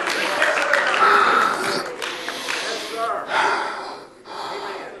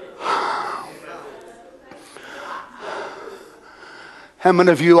 How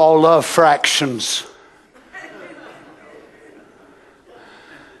many of you all love fractions?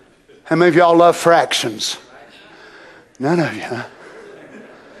 How many of y'all love fractions? None of you, huh?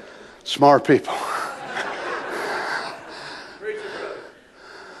 Smart people.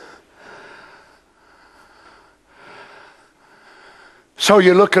 So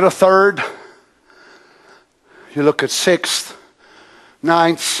you look at a third, you look at sixth,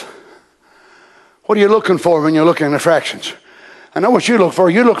 ninths. What are you looking for when you're looking at fractions? I know what you look for.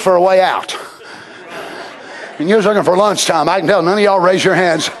 You look for a way out. And you're looking for lunchtime. I can tell none of y'all raise your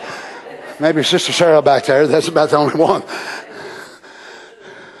hands. Maybe Sister Sarah back there. That's about the only one.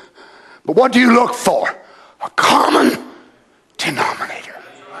 But what do you look for? A common denominator.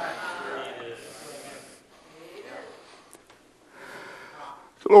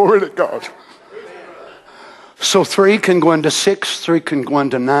 Glory to God. So 3 can go into 6. 3 can go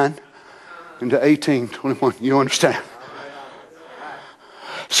into 9. Into 18, 21. You understand?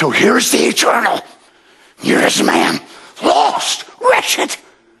 So here's the eternal. Here's man, lost, wretched.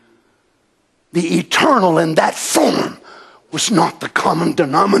 The eternal in that form was not the common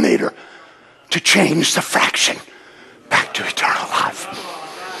denominator to change the fraction back to eternal life.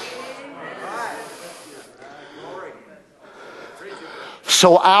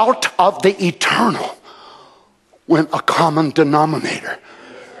 So out of the eternal went a common denominator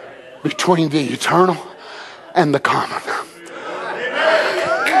between the eternal and the common.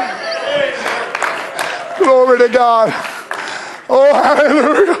 Glory to God. Oh,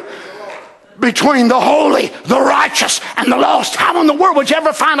 hallelujah. Between the holy, the righteous, and the lost. How in the world would you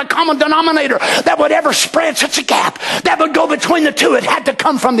ever find a common denominator that would ever spread such a gap that would go between the two? It had to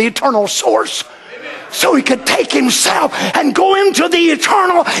come from the eternal source. So He could take Himself and go into the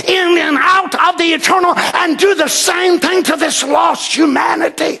eternal, in and out of the eternal, and do the same thing to this lost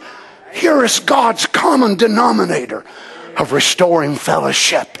humanity. Here is God's common denominator of restoring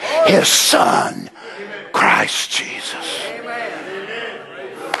fellowship. His Son, Christ Jesus.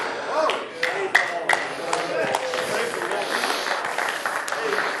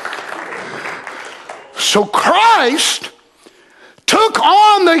 So Christ took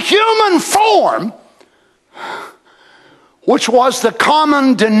on the human form, which was the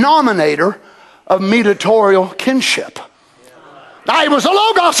common denominator of mediatorial kinship. Now, He was a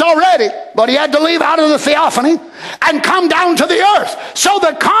Logos already, but He had to leave out of the theophany and come down to the earth. So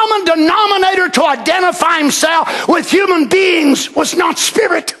the common denominator to identify Himself with human beings was not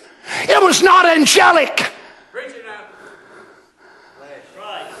spirit. It was not angelic.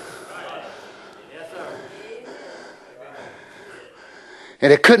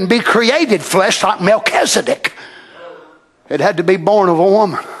 And it couldn't be created flesh like Melchizedek. It had to be born of a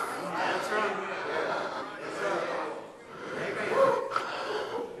woman.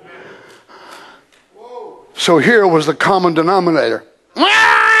 So here was the common denominator.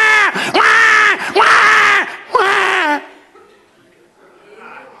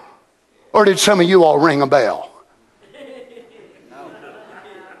 Or did some of you all ring a bell?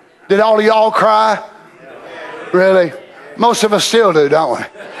 Did all of y'all cry? Really? Most of us still do, don't we?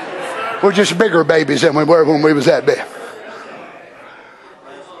 We're just bigger babies than we were when we was that big.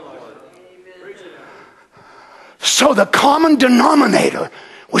 So the common denominator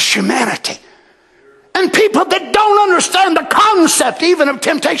was humanity. And people that don't understand the concept even of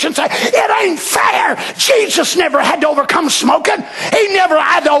temptation say, it ain't fair. Jesus never had to overcome smoking. He never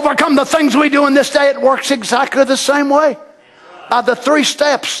had to overcome the things we do in this day. It works exactly the same way. By the 3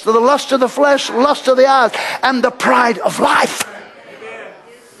 steps, to the lust of the flesh, lust of the eyes, and the pride of life.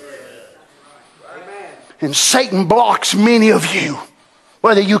 And Satan blocks many of you,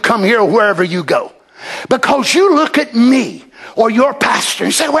 whether you come here or wherever you go. Because you look at me or your pastor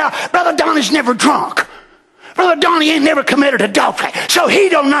and say, well, Brother Donnie's never drunk. Brother Donnie ain't never committed adultery. So he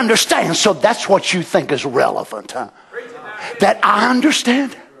don't understand. So that's what you think is relevant, huh? That I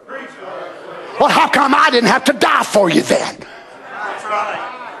understand? Well, how come I didn't have to die for you then?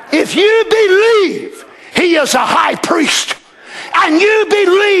 If you believe he is a high priest and you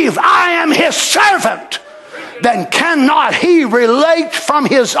believe I am his servant, then cannot he relate from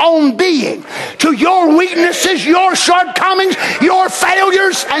his own being to your weaknesses, your shortcomings, your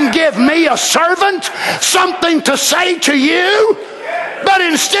failures, and give me, a servant, something to say to you? But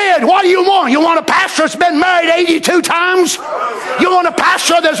instead, what do you want? You want a pastor that's been married 82 times? You want a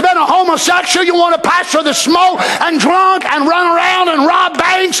pastor that's been a homosexual? You want a pastor that's smoked and drunk and run around and rob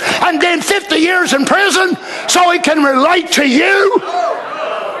banks and then 50 years in prison so he can relate to you?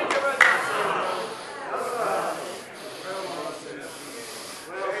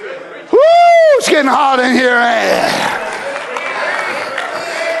 Woo! It's getting hot in here.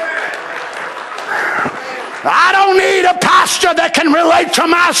 I don't need a pastor that can relate to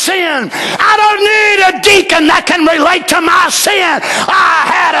my sin. I don't need a deacon that can relate to my sin. I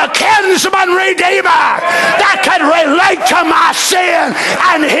had a kinsman redeemer that can relate to my sin,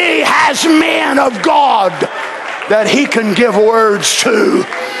 and he has men of God that he can give words to.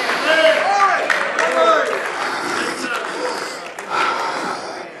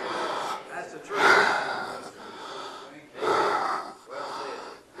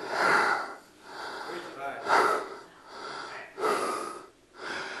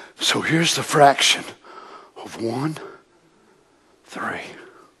 So here's the fraction of 1, 3.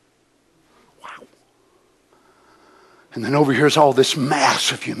 Wow. And then over here's all this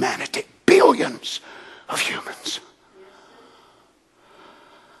mass of humanity. Billions of humans.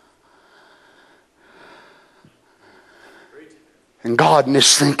 And God in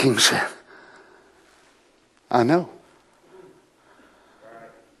his thinking said, I know.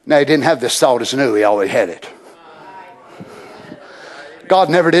 Now he didn't have this thought as new. He always had it. God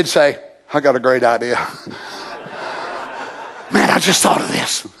never did say, I got a great idea. Man, I just thought of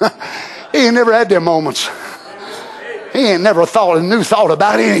this. He ain't never had them moments. He ain't never thought a new thought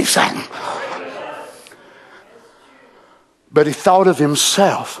about anything. But he thought of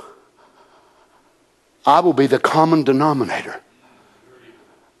himself. I will be the common denominator.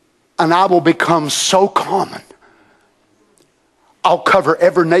 And I will become so common. I'll cover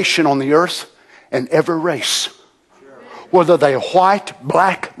every nation on the earth and every race. Whether they're white,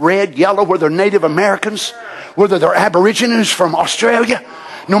 black, red, yellow, whether they're Native Americans, whether they're Aborigines from Australia,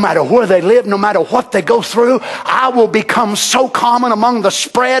 no matter where they live, no matter what they go through, I will become so common among the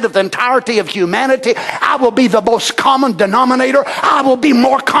spread of the entirety of humanity. I will be the most common denominator. I will be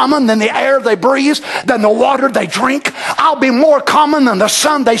more common than the air they breathe, than the water they drink. I'll be more common than the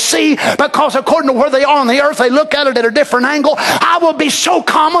sun they see, because according to where they are on the earth, they look at it at a different angle. I will be so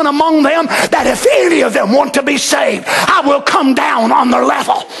common among them that if any of them want to be saved, I will come down on their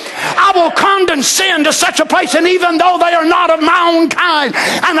level. I will condescend to such a place, and even though they are not of my own kind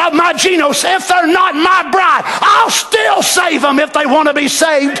and of my genus, if they're not my bride, I'll still save them if they want to be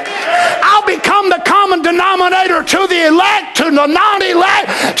saved. I'll become the common denominator to the elect, to the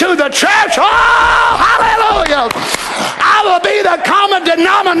non-elect, to the church. Oh, hallelujah. I will be the common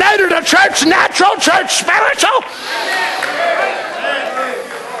denominator to church natural, church spiritual.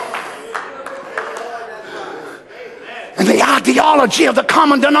 And the ideology of the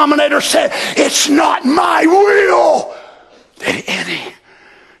common denominator said, it's not my will that any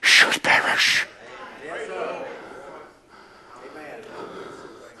should perish.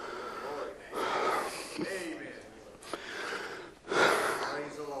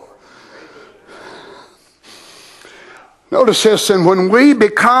 Notice this, and when we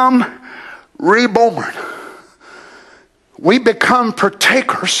become reborn, we become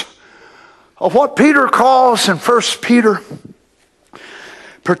partakers of what Peter calls in 1 Peter,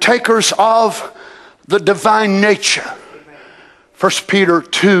 partakers of the divine nature. 1 Peter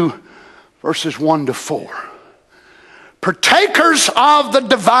 2, verses 1 to 4. Partakers of the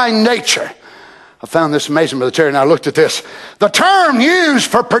divine nature. I found this amazing, Brother Terry, and I looked at this. The term used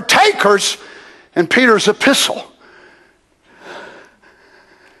for partakers in Peter's epistle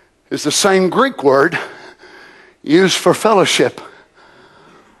is the same Greek word used for fellowship,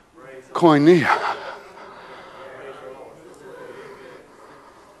 koinonia.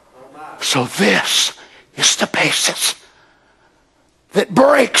 So this is the basis that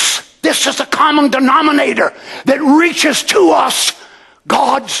breaks. This is the common denominator that reaches to us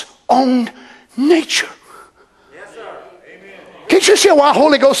God's own nature. Can't you see why a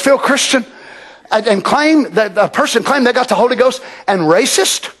Holy Ghost filled Christian and claim that a person claim they got the Holy Ghost and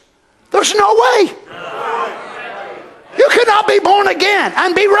racist? There's no way. You cannot be born again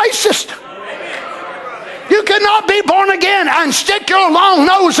and be racist. You cannot be born again and stick your long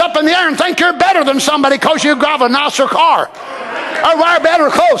nose up in the air and think you're better than somebody because you drive a nicer car or wear better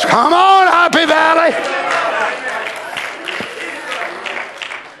clothes. Come on, Happy Valley.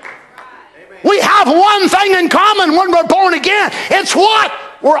 We have one thing in common when we're born again. It's what?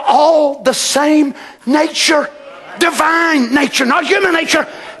 We're all the same nature. Divine nature, not human nature.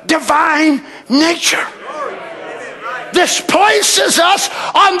 Divine nature. This places us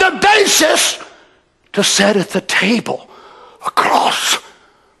on the basis to sit at the table across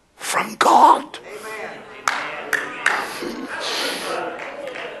from God.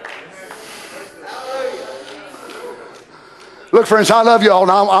 Look, friends, I love you all.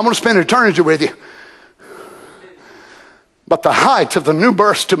 Now, I'm going to spend eternity with you. But the height of the new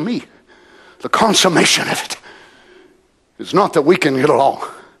birth to me, the consummation of it, is not that we can get along,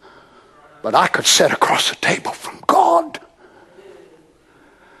 but I could sit across the table from God.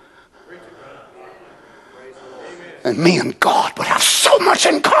 And me and God would have so much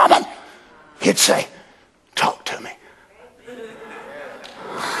in common. He'd say, talk to me.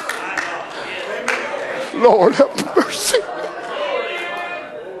 Lord have mercy.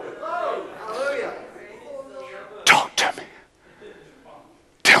 Talk to me.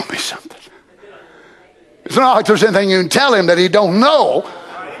 Tell me something. It's not like there's anything you can tell him that he don't know,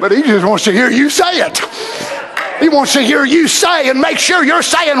 but he just wants to hear you say it. He wants to hear you say and make sure you're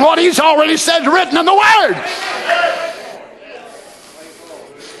saying what he's already said written in the Word.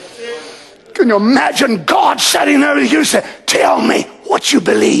 Can you imagine God sitting there with you and say, tell me what you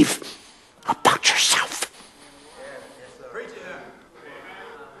believe about yourself.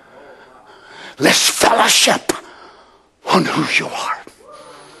 Let's fellowship on who you are.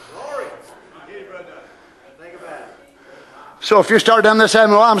 So if you start down this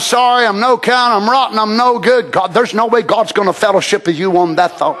avenue, well, I'm sorry, I'm no count, I'm rotten, I'm no good. God, there's no way God's going to fellowship with you on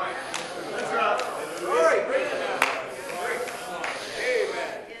that thought.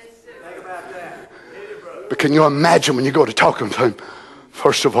 But can you imagine when you go to talking to him?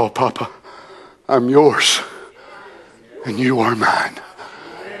 First of all, Papa, I'm yours and you are mine.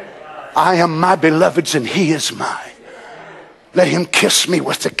 I am my beloved's and he is mine. Let him kiss me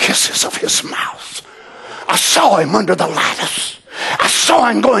with the kisses of his mouth. I saw him under the lattice. I saw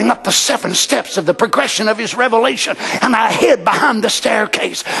him going up the 7 steps of the progression of his revelation, and I hid behind the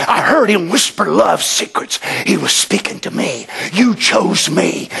staircase. I heard him whisper love secrets. He was speaking to me. You chose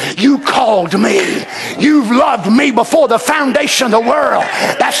me. You called me. You've loved me before the foundation of the world.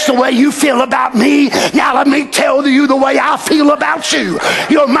 That's the way you feel about me. Now let me tell you the way I feel about you.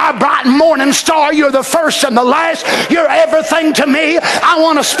 You're my bright morning star. You're the first and the last. You're everything to me. I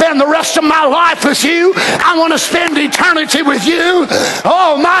want to spend the rest of my life with you. I want to spend eternity with you.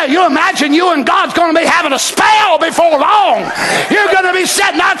 Oh my, you imagine you and God's going to be having a spell before long. You're going to be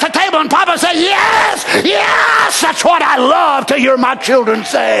sitting at the table and Papa say, yes, yes, that's what I love to hear my children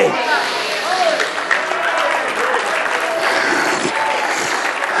say.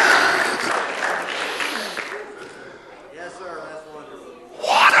 Yes, sir, that's wonderful.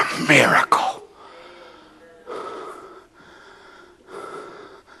 What a miracle.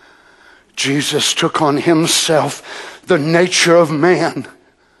 Jesus took on himself the nature of man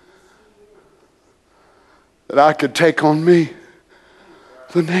that I could take on me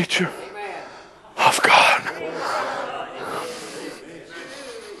the nature of God.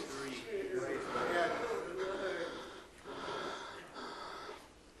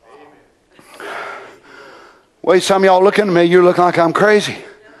 Wait, some of y'all looking at me, you look like I'm crazy.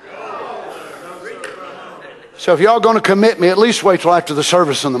 So if y'all going to commit me, at least wait till after the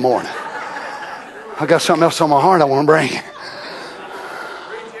service in the morning. I got something else on my heart I want to bring.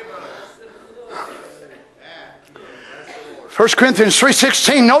 1 Corinthians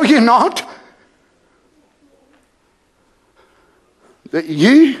 3:16, know ye not that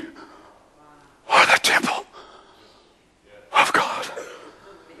ye are the temple of God,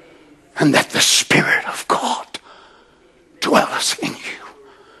 and that the Spirit of God dwelleth in you.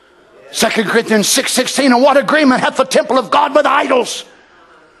 2 2 Corinthians 6:16, and what agreement hath the temple of God with idols?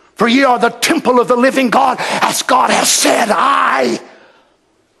 For ye are the temple of the living God, as God has said, I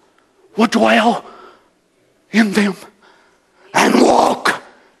will dwell in them and walk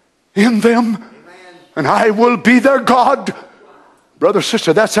in them, and I will be their God. Brother,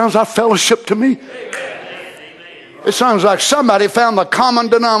 sister, that sounds like fellowship to me. It sounds like somebody found the common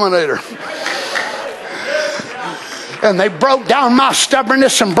denominator. And they broke down my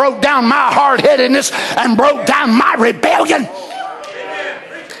stubbornness and broke down my hard-headedness and broke down my rebellion.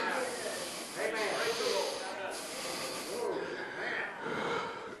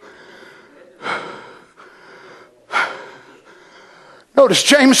 Notice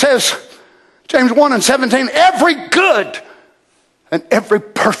James says, James 1:17, every good and every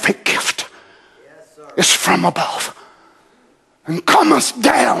perfect gift is from above and cometh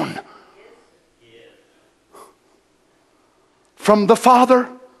down from the Father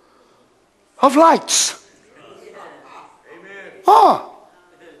of lights. Oh.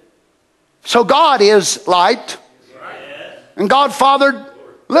 So God is light, and God fathered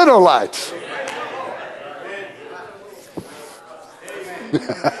little lights.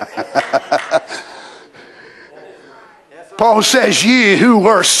 Paul says, ye who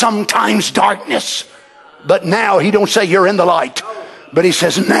were sometimes darkness, but now, he don't say you're in the light, but he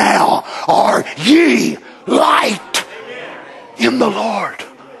says, now are ye light in the Lord.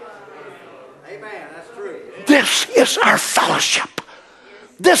 Amen. That's true. This is our fellowship.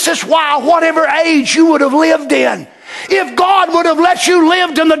 This is why, whatever age you would have lived in, if God would have let you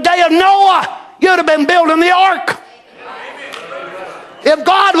live in the day of Noah, you'd have been building the ark. If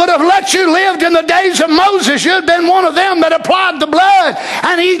God would have let you live in the days of Moses, you'd been one of them that applied the blood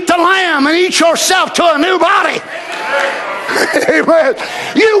and eat the lamb and eat yourself to a new body. Amen.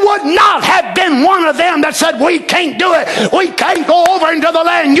 You would not have been one of them that said, we can't do it. We can't go over into the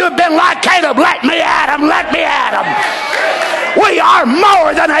land. You've been like Caleb. Let me at him. Let me at him. We are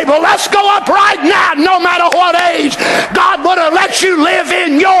more than able. Let's go up right now, no matter what age. God would have let you live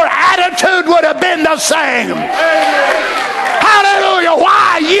in. Your attitude would have been the same. Hallelujah.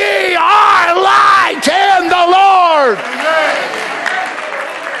 Why? Ye are light in the Lord.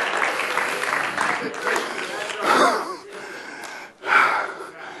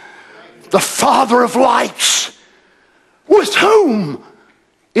 The Father of lights, with whom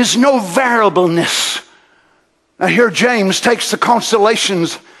is no variableness. Now here James takes the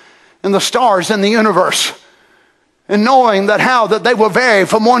constellations and the stars in the universe, and knowing that how that they will vary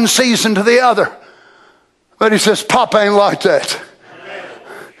from one season to the other. But he says, Papa ain't like that.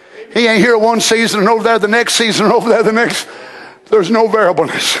 He ain't here one season and over there the next season and over there the next. There's no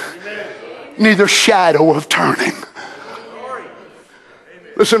variableness. Neither shadow of turning.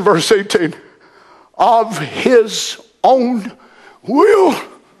 Listen, verse 18. Of his own will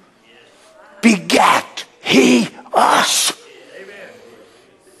begat he us.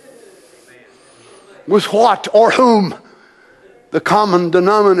 With what or whom? The common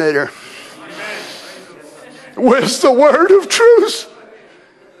denominator. With the word of truth.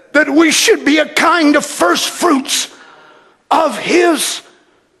 That we should be a kind of first fruits of his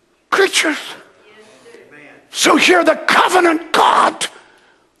creatures. So here the covenant God,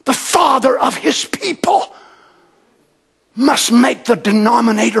 the Father of his people, must make the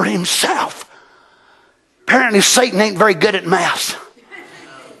denominator himself. Apparently Satan ain't very good at math.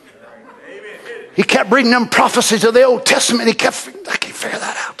 He kept reading them prophecies of the Old Testament. I can't figure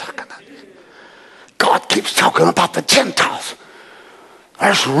that out. God keeps talking about the Gentiles.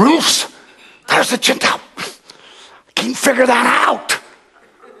 There's Ruth. There's the Gentile. I can't figure that out.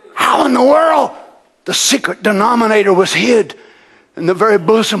 How in the world? The secret denominator was hid in the very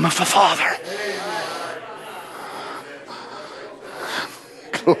bosom of the Father.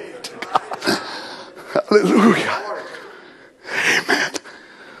 Glory to God. Hallelujah. Amen.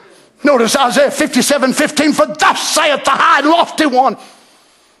 Notice Isaiah 57:15. For thus saith the high and lofty one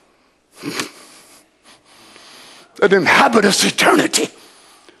that inhabiteth eternity,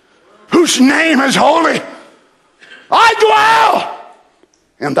 whose name is holy. I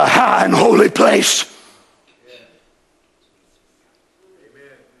dwell in the high and holy place.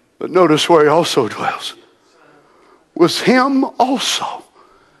 But notice where he also dwells. With him also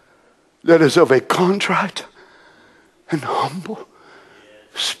that is of a contrite and humble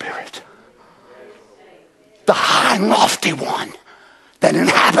spirit. The high and lofty one that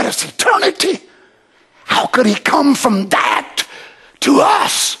inhabiteth eternity. How could he come from that to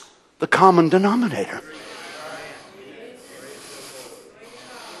us, the common denominator?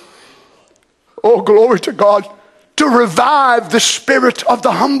 Oh, glory to God. To revive the spirit of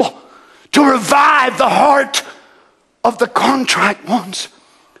the humble. To revive the heart of the contrite ones.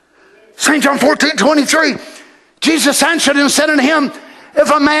 St. John 14:23. Jesus answered and said unto him, if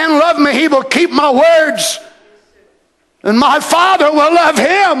a man love me, he will keep my words, and my Father will love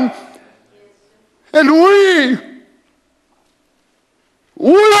him. And we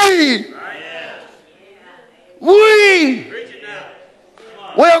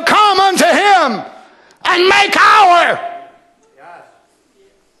will come unto him and make our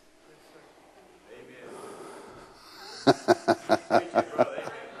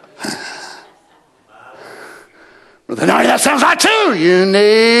that sounds like two. You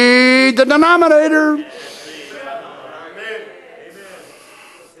need the denominator.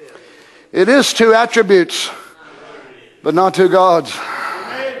 It is two attributes, but not two gods.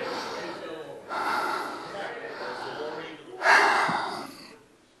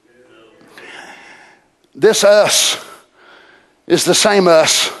 This us is the same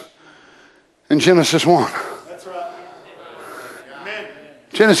us in Genesis 1. That's right. Amen.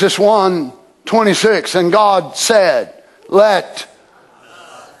 Genesis 1:26, and God said, let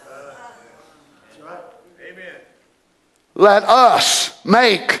us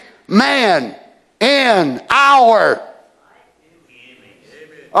make man in our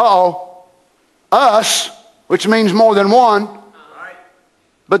us, which means more than one.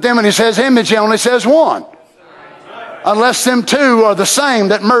 But then when he says image, he only says one. Unless them two are the same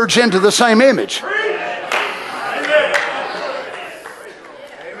that merge into the same image.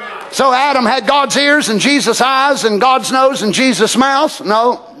 So Adam had God's ears and Jesus' eyes and God's nose and Jesus' mouth.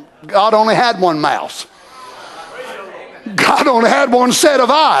 No, God only had one mouth. God only had one set of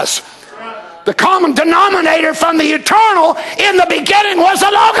eyes. The common denominator from the eternal in the beginning was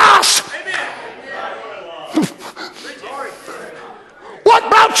the Logos. What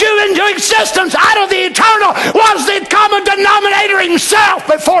brought you into existence out of the eternal was the common denominator himself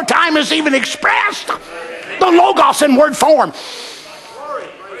before time is even expressed. The Logos in word form.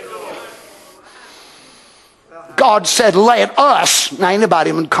 God said, let us. Now, anybody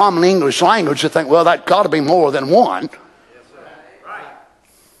in common English language would think, well, that got to be more than one.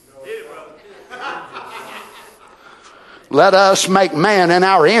 Let us make man in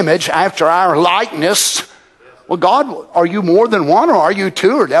our image after our likeness. Well, God, are you more than one or are you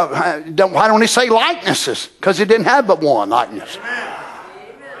two? Or why don't he say likenesses? Because he didn't have but one likeness.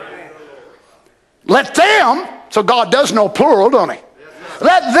 Let them, so God does know plural, don't he?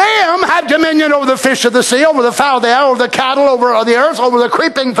 Let them have dominion over the fish of the sea, over the fowl of the air, over the cattle, over the earth, over the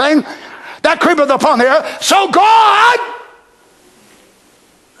creeping thing that creepeth upon the earth. So God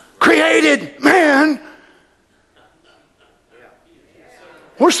created man.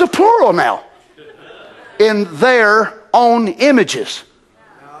 Where's the plural now? In their own images.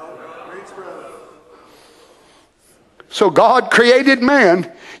 So God created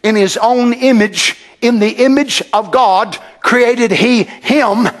man in his own image. In the image of God created he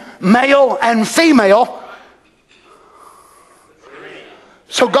him, male and female.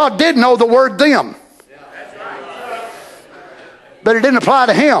 So God did know the word them. But it didn't apply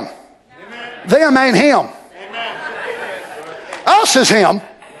to him. Them ain't him. Us is him.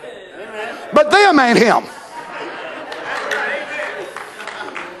 But them ain't him.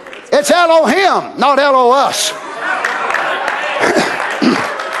 It's Elohim, not Elo-us.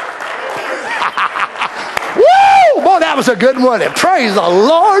 Woo! Boy, that was a good one. Praise the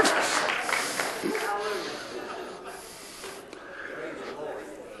Lord.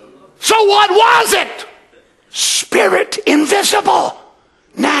 So what was it? Spirit invisible.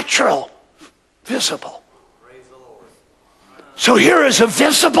 Natural visible. So here is a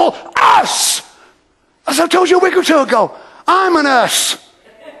visible us. As I told you a week or two ago, I'm an us.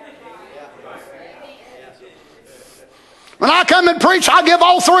 When I come and preach, I give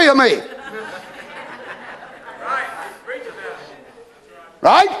all three of me.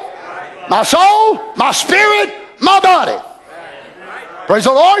 Right? My soul, my spirit, my body. Praise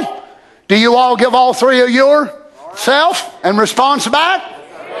the Lord. Do you all give all three of yourself and response back?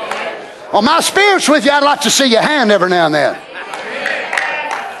 Well, my spirit's with you. I'd like to see your hand every now and then.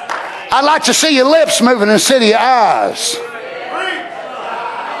 I'd like to see your lips moving instead of your eyes.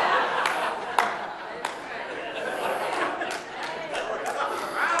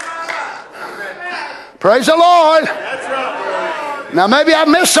 Praise the Lord. Now, maybe I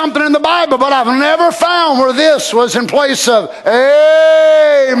missed something in the Bible, but I've never found where this was in place of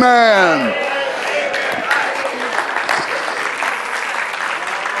amen.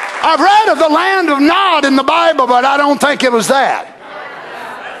 I've read of the land of Nod in the Bible, but I don't think it was that.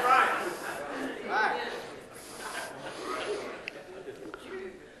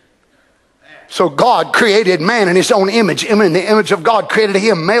 So God created man in his own image. In the image of God created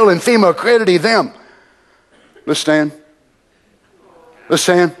him. Male and female created he them. Let's stand. Let's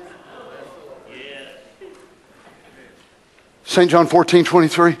stand. St. John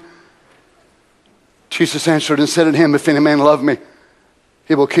 14:23. Jesus answered and said unto him, if any man love me,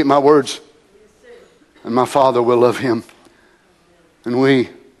 he will keep my words, and my Father will love him, and we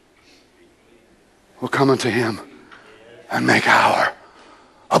will come unto him and make our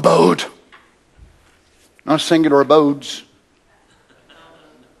abode. Not singular abodes.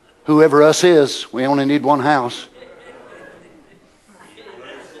 Whoever us is, we only need one house.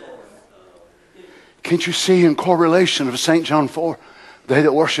 Can't you see in correlation of St. John 4? They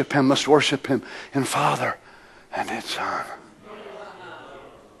that worship him must worship him in Father and in Son,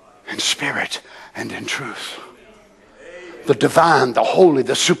 in spirit and in truth. The divine, the holy,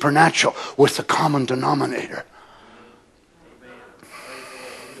 the supernatural with the common denominator.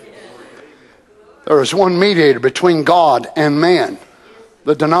 There is one mediator between God and man.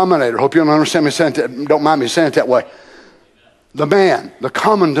 The denominator. Hope you don't understand me saying that. Don't mind me saying it that way. The man, the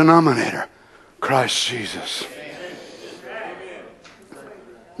common denominator, Christ Jesus.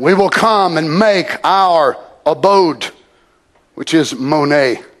 We will come and make our abode, which is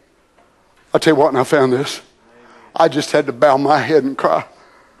Monet. I'll tell you what, and I found this. I just had to bow my head and cry.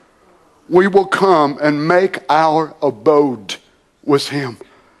 We will come and make our abode with him.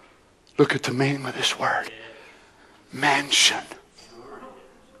 Look at the meaning of this word. Mansion.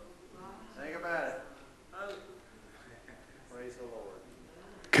 Think about it. Praise the Lord.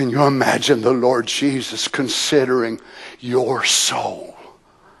 Can you imagine the Lord Jesus considering your soul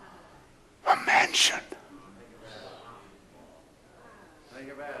a mansion?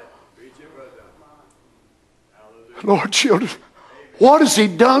 Think about it. Lord, children, what has he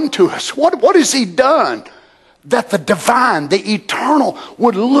done to us? What has he done that the divine, the eternal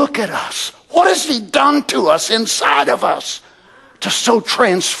would look at us? What has he done to us inside of us to so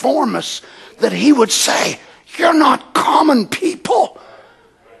transform us that he would say, you're not common people.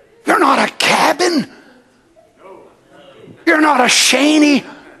 You're not a cabin. You're not a shanty.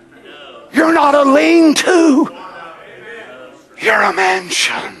 You're not a lean-to. You're a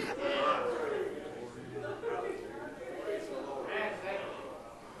mansion.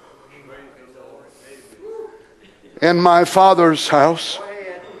 In my Father's house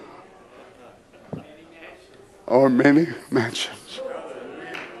are many mansions.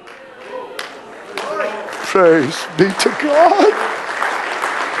 Praise be to God.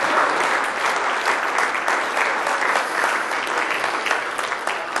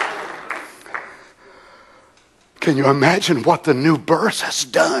 Can you imagine what the new birth has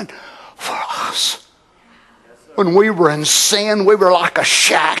done for us? When we were in sin, we were like a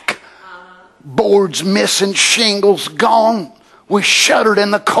shack. Boards missing, shingles gone. We shuddered in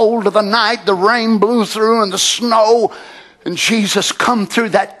the cold of the night. The rain blew through and the snow. And Jesus come through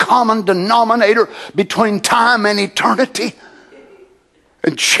that common denominator between time and eternity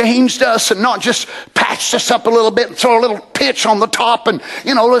and changed us, and not just patched us up a little bit and throw a little pitch on the top and,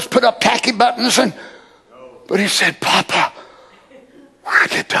 let's put up tacky buttons. But he said, Papa, when I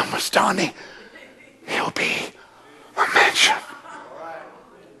get done with Donnie, he'll be a mansion.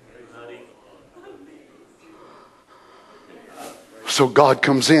 So God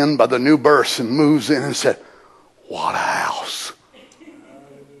comes in by the new birth and moves in and said, what a house.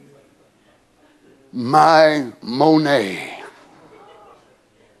 My Monet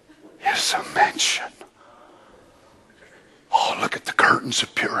is a mansion. Oh, look at the curtains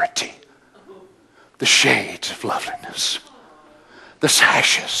of purity. The shades of loveliness. The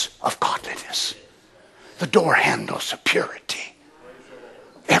sashes of godliness. The door handles of purity.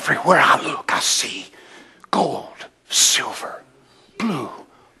 Everywhere I look, I see gold, silver, blue,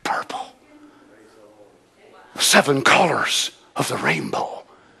 purple. The 7 colors of the rainbow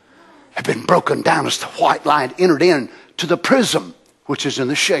have been broken down as the white light entered in to the prism, which is in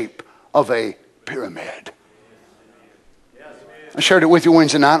the shape of a pyramid. I shared it with you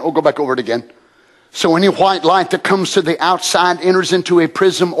Wednesday night. We'll go back over it again. So any white light that comes to the outside enters into a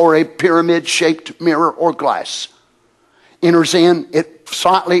prism or a pyramid-shaped mirror or glass. Enters in, it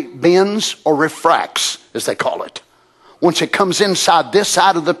slightly bends or refracts, as they call it. Once it comes inside this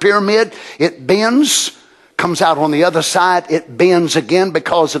side of the pyramid, it bends. Comes out on the other side, it bends again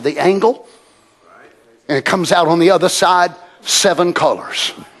because of the angle. And it comes out on the other side, 7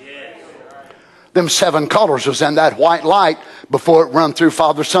 colors. Them 7 colors was in that white light before it run through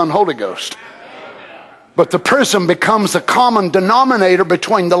Father, Son, Holy Ghost. But the prism becomes the common denominator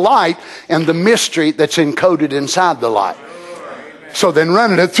between the light and the mystery that's encoded inside the light. So then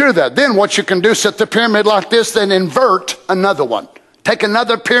running it through that. Then what you can do, set the pyramid like this, then invert another one. Take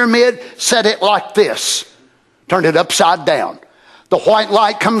another pyramid, set it like this. Turn it upside down. The white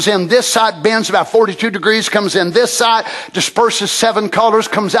light comes in this side, bends about 42 degrees, comes in this side, disperses 7 colors,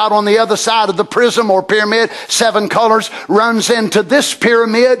 comes out on the other side of the prism or pyramid, 7 colors, runs into this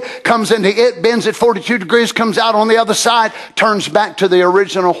pyramid, comes into it, bends at 42 degrees, comes out on the other side, turns back to the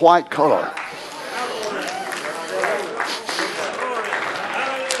original white color.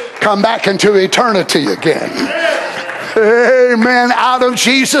 Come back into eternity again. Amen. Out of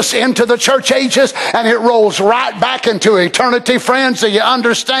Jesus into the church ages, and it rolls right back into eternity. Friends, do you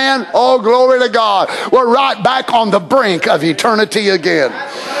understand? Oh, glory to God. We're right back on the brink of eternity again.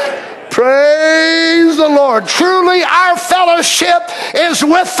 Praise the Lord. Truly, our fellowship is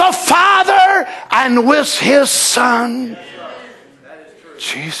with the Father and with His Son,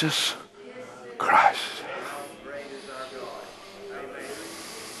 Jesus Christ.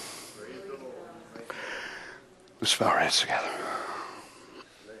 Let's bow our heads together.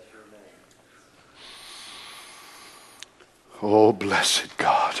 Oh, blessed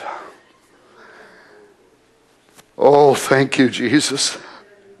God. Oh, thank you, Jesus.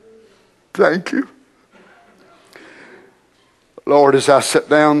 Thank you. Lord, as I sat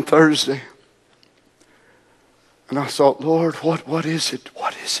down Thursday, and I thought, Lord, what is it?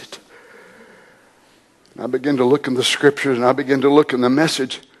 What is it? And I began to look in the scriptures, and I began to look in the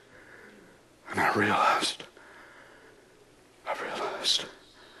message, and I realized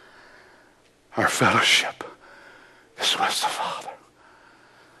our fellowship is with the Father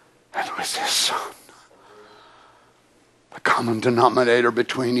and with His Son. The common denominator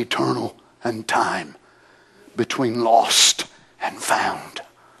between eternal and time, between lost and found,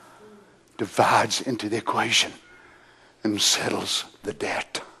 divides into the equation and settles the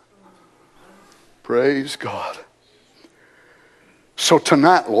debt. Praise God. So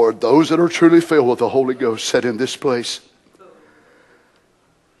tonight, Lord, those that are truly filled with the Holy Ghost sit in this place.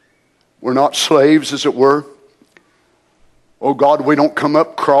 We're not slaves, as it were. Oh God, we don't come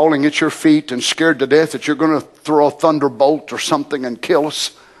up crawling at your feet and scared to death that you're going to throw a thunderbolt or something and kill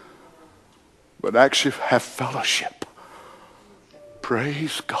us. But actually have fellowship.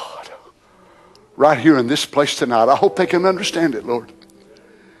 Praise God. Right here in this place tonight. I hope they can understand it, Lord.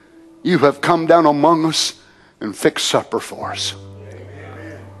 You have come down among us and fixed supper for us.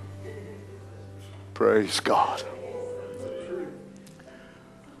 Praise God.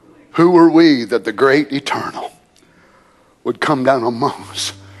 Who are we that the great eternal would come down among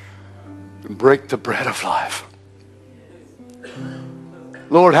us and break the bread of life?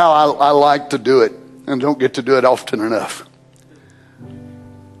 Lord, how I like to do it and don't get to do it often enough.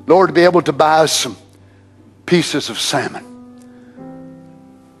 Lord, to be able to buy some pieces of salmon,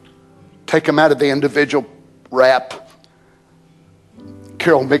 take them out of the individual wrap.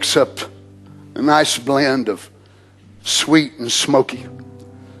 Carol mix up a nice blend of sweet and smoky.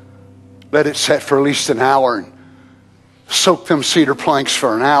 Let it set for at least an hour and soak them cedar planks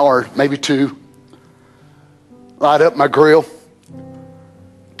for an hour, maybe 2. Light up my grill.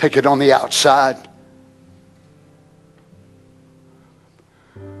 Take it on the outside.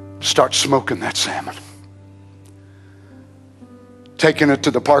 Start smoking that salmon. Taking it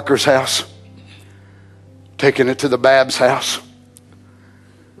to the Parker's house. Taking it to the Babs' house.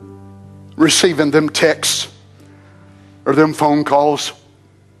 Receiving them texts or them phone calls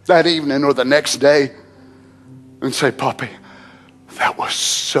that evening or the next day and say, Poppy, that was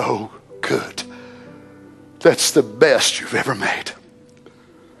so good. That's the best you've ever made.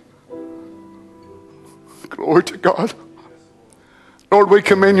 Glory to God. Lord, we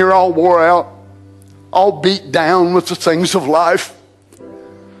come in here all wore out, all beat down with the things of life.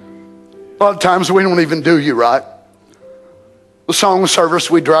 A lot of times we don't even do you right. The song service,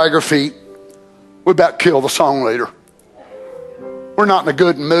 we drag our feet. We about kill the song leader. We're not in a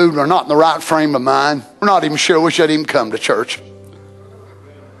good mood. We're not in the right frame of mind. We're not even sure we should even come to church.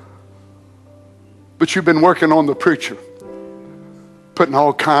 But you've been working on the preacher, putting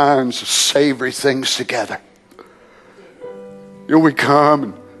all kinds of savory things together. Here we come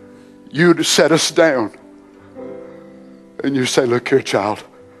and you to set us down. And you say, look here, child.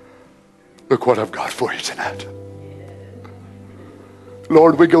 Look what I've got for you tonight.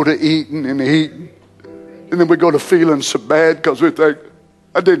 Lord, we go to eating and eating. And then we go to feeling so bad because we think,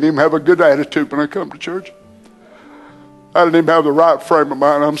 I didn't even have a good attitude when I come to church. I didn't even have the right frame of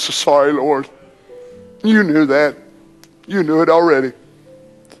mind. I'm so sorry, Lord. You knew that. You knew it already.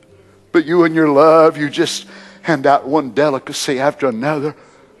 But you in your love, you just hand out one delicacy after another.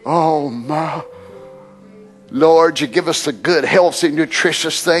 Oh, my Lord, you give us the good, healthy,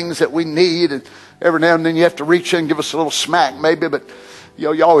 nutritious things that we need. And every now and then you have to reach in and give us a little smack maybe. But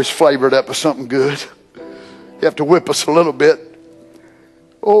you always flavor it up with something good. You have to whip us a little bit.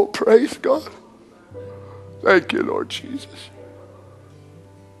 Oh, praise God. Thank you, Lord Jesus.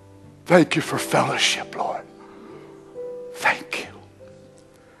 Thank you for fellowship, Lord. Thank you.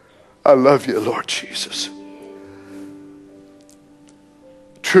 I love you, Lord Jesus.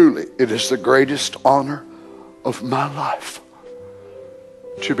 Truly, it is the greatest honor of my life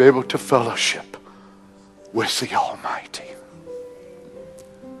to be able to fellowship with the Almighty.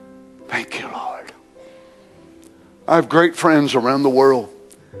 Thank you, Lord. I have great friends around the world.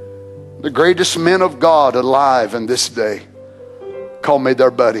 The greatest men of God alive in this day call me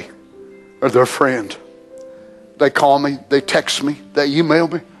their buddy or their friend. They call me, they text me, they email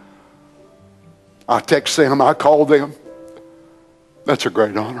me. I text them, I call them. That's a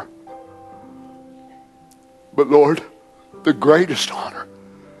great honor. But Lord, the greatest honor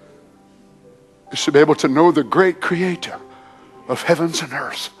is to be able to know the great Creator of heavens and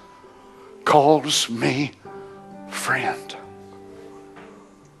earth calls me friend.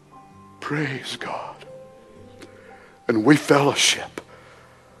 Praise God. And we fellowship.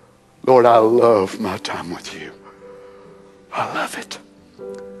 Lord, I love my time with you. I love it.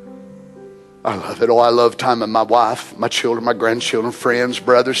 I love it. Oh, I love time with my wife, my children, my grandchildren, friends,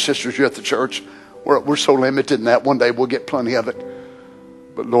 brothers, sisters. You're at the church. We're so limited in that. One day we'll get plenty of it.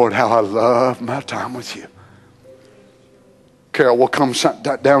 But Lord, how I love my time with you. Carol will come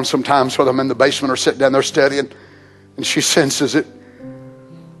down sometimes when I'm in the basement or sitting down there studying, and she senses it.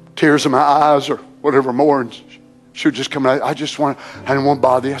 Tears in my eyes or whatever more, and she'll just come out. I didn't want to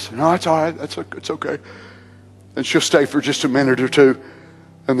bother you. I said, no, it's all right. It's okay. And she'll stay for just a minute or two,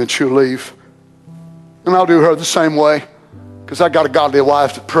 and then she'll leave. And I'll do her the same way, because I got a godly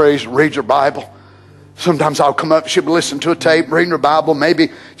wife that prays and reads her Bible. Sometimes I'll come up, she'll be listening to a tape, reading her Bible, maybe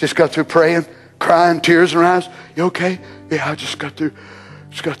just got through praying, crying, tears in her eyes. You okay? Yeah, I just got through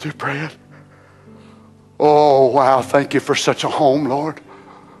praying. Oh, wow, thank you for such a home, Lord.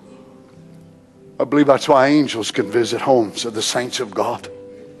 I believe that's why angels can visit homes of the saints of God.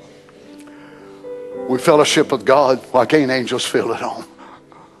 We fellowship with God. Why can't angels feel at home?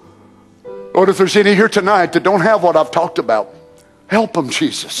 Lord, if there's any here tonight that don't have what I've talked about, help them,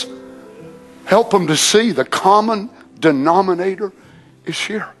 Jesus. Help them to see the common denominator is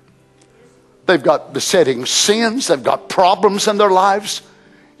here. They've got besetting sins. They've got problems in their lives.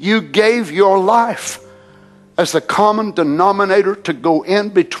 You gave your life as the common denominator to go in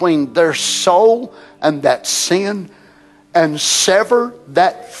between their soul and that sin and sever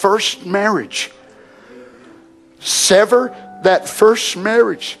that first marriage. Sever that first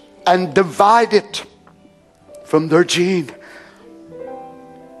marriage and divide it from their gene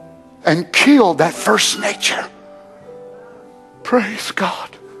and kill that first nature. Praise God.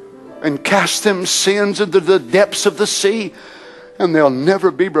 And cast them sins into the depths of the sea, and they'll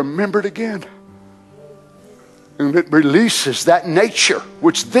never be remembered again. And it releases that nature,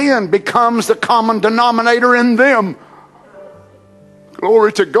 which then becomes the common denominator in them.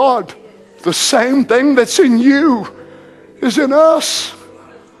 Glory to God. The same thing that's in you is in us.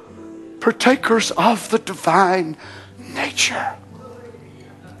 Partakers of the divine nature.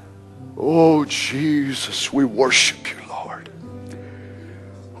 Oh, Jesus, we worship you, Lord.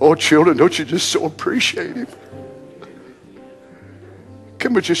 Oh, children, don't you just so appreciate him?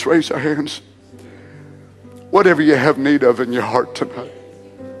 Can we just raise our hands? Whatever you have need of in your heart tonight.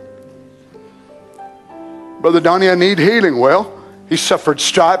 Brother Donnie, I need healing. Well, he suffered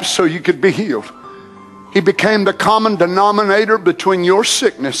stripes so you could be healed. He became the common denominator between your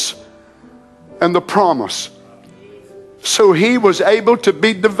sickness and the promise. So he was able to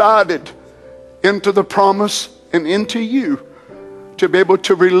be divided into the promise and into you, to be able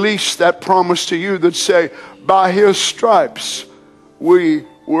to release that promise to you that say, by his stripes we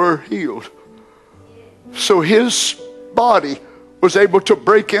were healed. So his body was able to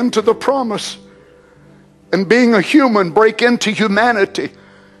break into the promise, and being a human, break into humanity,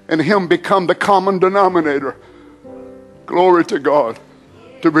 and him become the common denominator. Glory to God.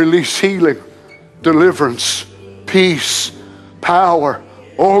 To release healing, deliverance, peace, power.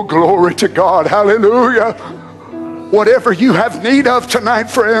 Oh, glory to God. Hallelujah. Whatever you have need of tonight,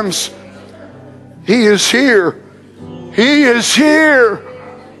 friends, he is here. He is here.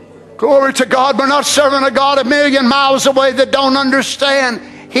 Glory to God. We're not serving a God a million miles away that don't understand.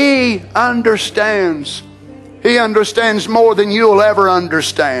 He understands. He understands more than you'll ever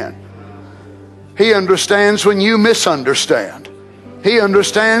understand. He understands when you misunderstand. He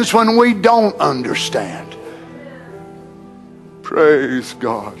understands when we don't understand. Praise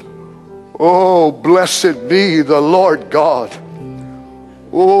God. Oh, blessed be the Lord God.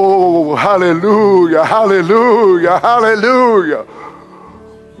 Oh, hallelujah, hallelujah, hallelujah.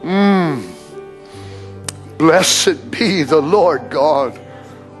 Blessed be the Lord God.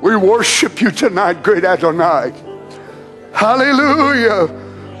 We worship you tonight, great Adonai. Hallelujah.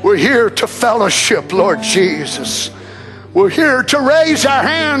 We're here to fellowship, Lord Jesus. We're here to raise our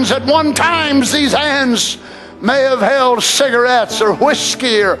hands. At one time, these hands may have held cigarettes or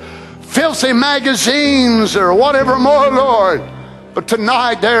whiskey or filthy magazines or whatever more, Lord. But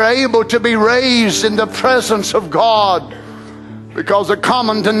tonight they're able to be raised in the presence of God because the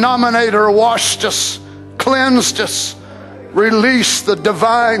common denominator washed us, cleansed us, released the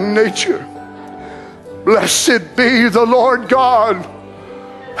divine nature. Blessed be the Lord God.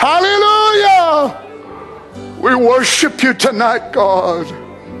 Hallelujah! We worship you tonight, God.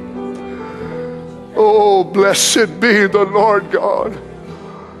 Oh, blessed be the Lord God.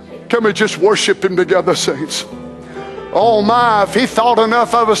 Can we just worship him together, saints? Oh my, if he thought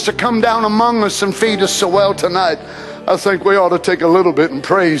enough of us to come down among us and feed us so well tonight, I think we ought to take a little bit and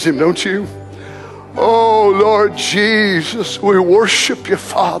praise him, don't you? Oh, Lord Jesus, we worship you,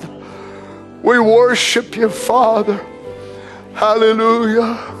 Father. We worship you, Father.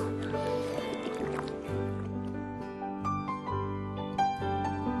 Hallelujah.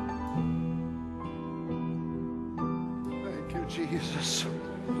 Thank you, Jesus.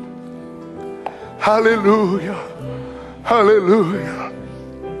 Hallelujah. Hallelujah.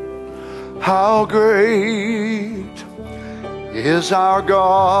 How great is our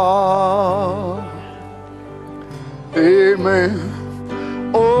God.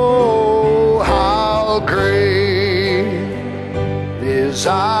 Amen. Oh, how great is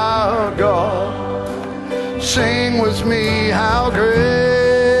our God. Sing with me, how great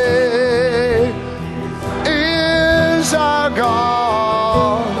is our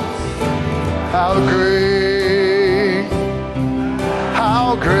God. How great,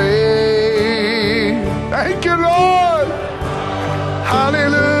 how great. Thank you, Lord.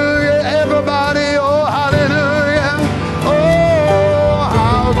 Hallelujah. Everybody, oh, hallelujah. Oh,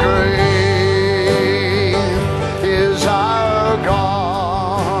 how great is our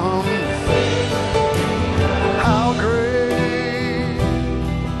God. How great.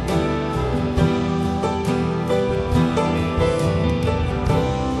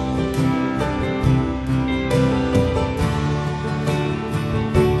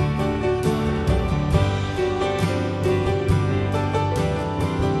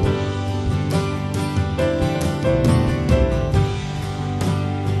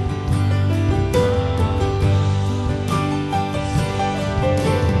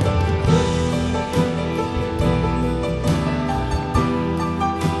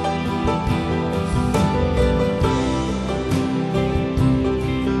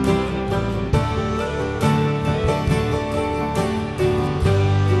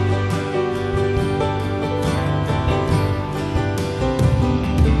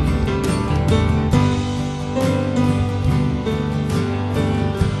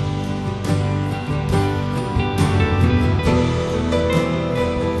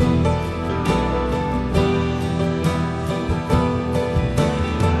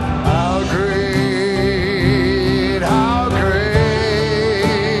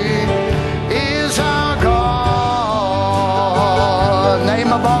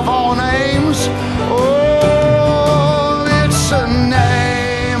 Above all names, oh, it's a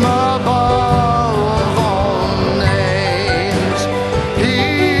name above all names.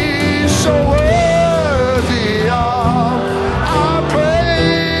 He's so worthy of our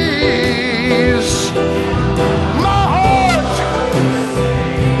praise. My heart,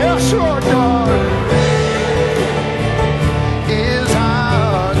 yes, Lord God, is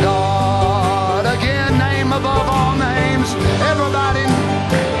our God. Again, name above all names. Everybody.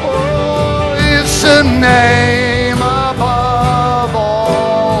 It's a name above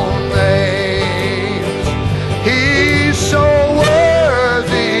all names. He's so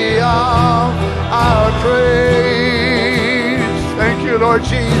worthy of our praise. Thank you, Lord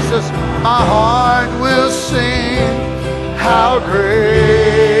Jesus. My heart will sing, how great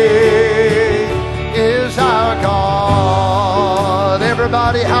is our God.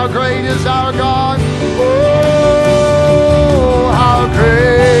 Everybody, how great is our God? Oh, how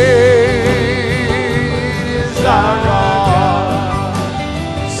great our God.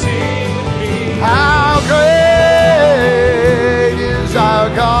 Sing with me. How great is our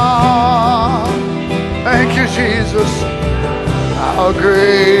God. Thank you, Jesus. How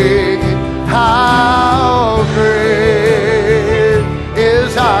great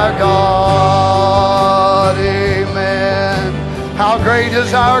is our God. Amen. How great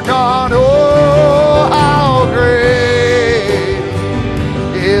is our God. Oh, how great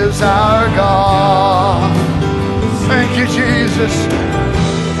is our God. Thank you, Jesus.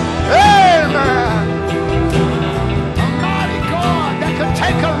 Amen. A mighty God that could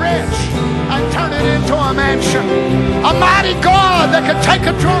take a wrench and turn it into a mansion. A A mighty God that can take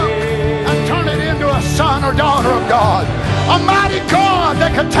a drunk and turn it into a son or daughter of God. A mighty God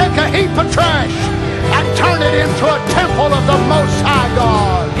that can take a heap of trash and turn it into a temple of the Most High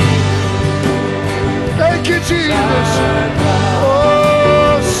God. Thank you, Jesus.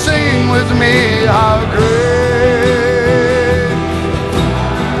 Oh, sing with me how great.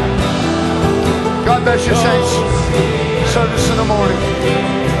 God bless you, saints. Service in the morning.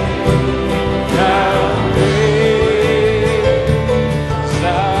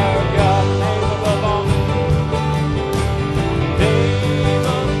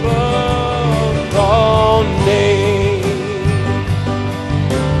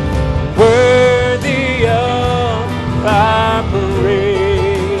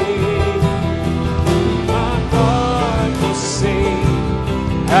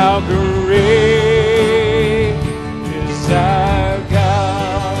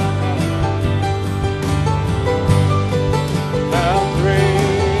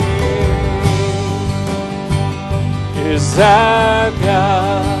 Our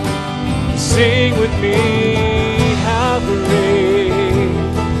God, sing with me, how great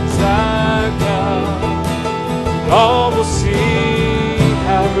is our God. All will see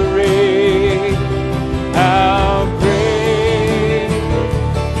how great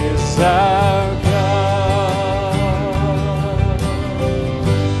is our God.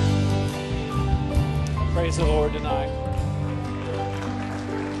 Praise the Lord tonight.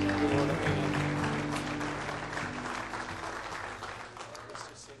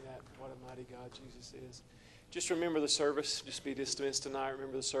 Jesus is. Just remember the service. Just be dismissed tonight.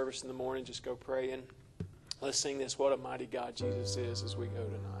 Remember the service in the morning. Just go pray and let's sing this. What a mighty God Jesus is as we go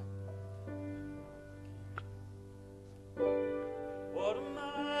tonight. What a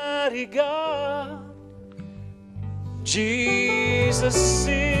mighty God Jesus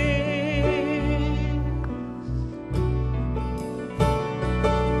is.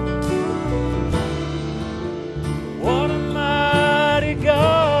 What a mighty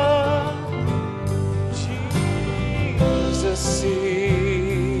God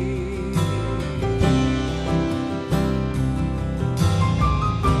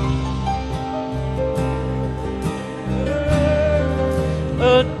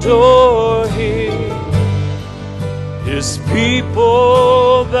adore Him, His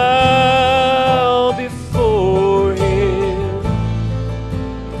people bow before Him.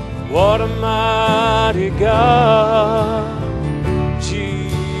 What a mighty God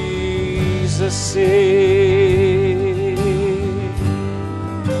Jesus is.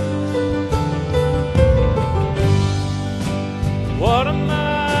 What a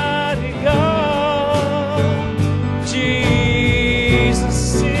mighty God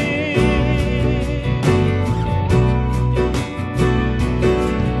Jesus is.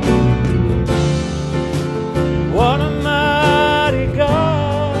 What a mighty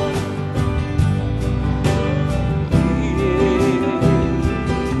God He is.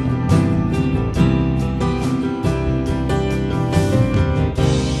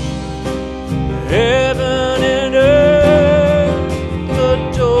 Heaven and earth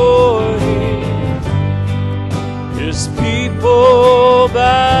adore Him, His people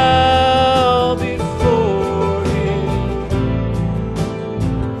bow before Him.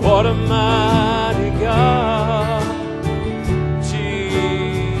 What a mighty God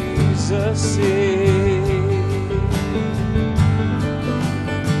Jesus is.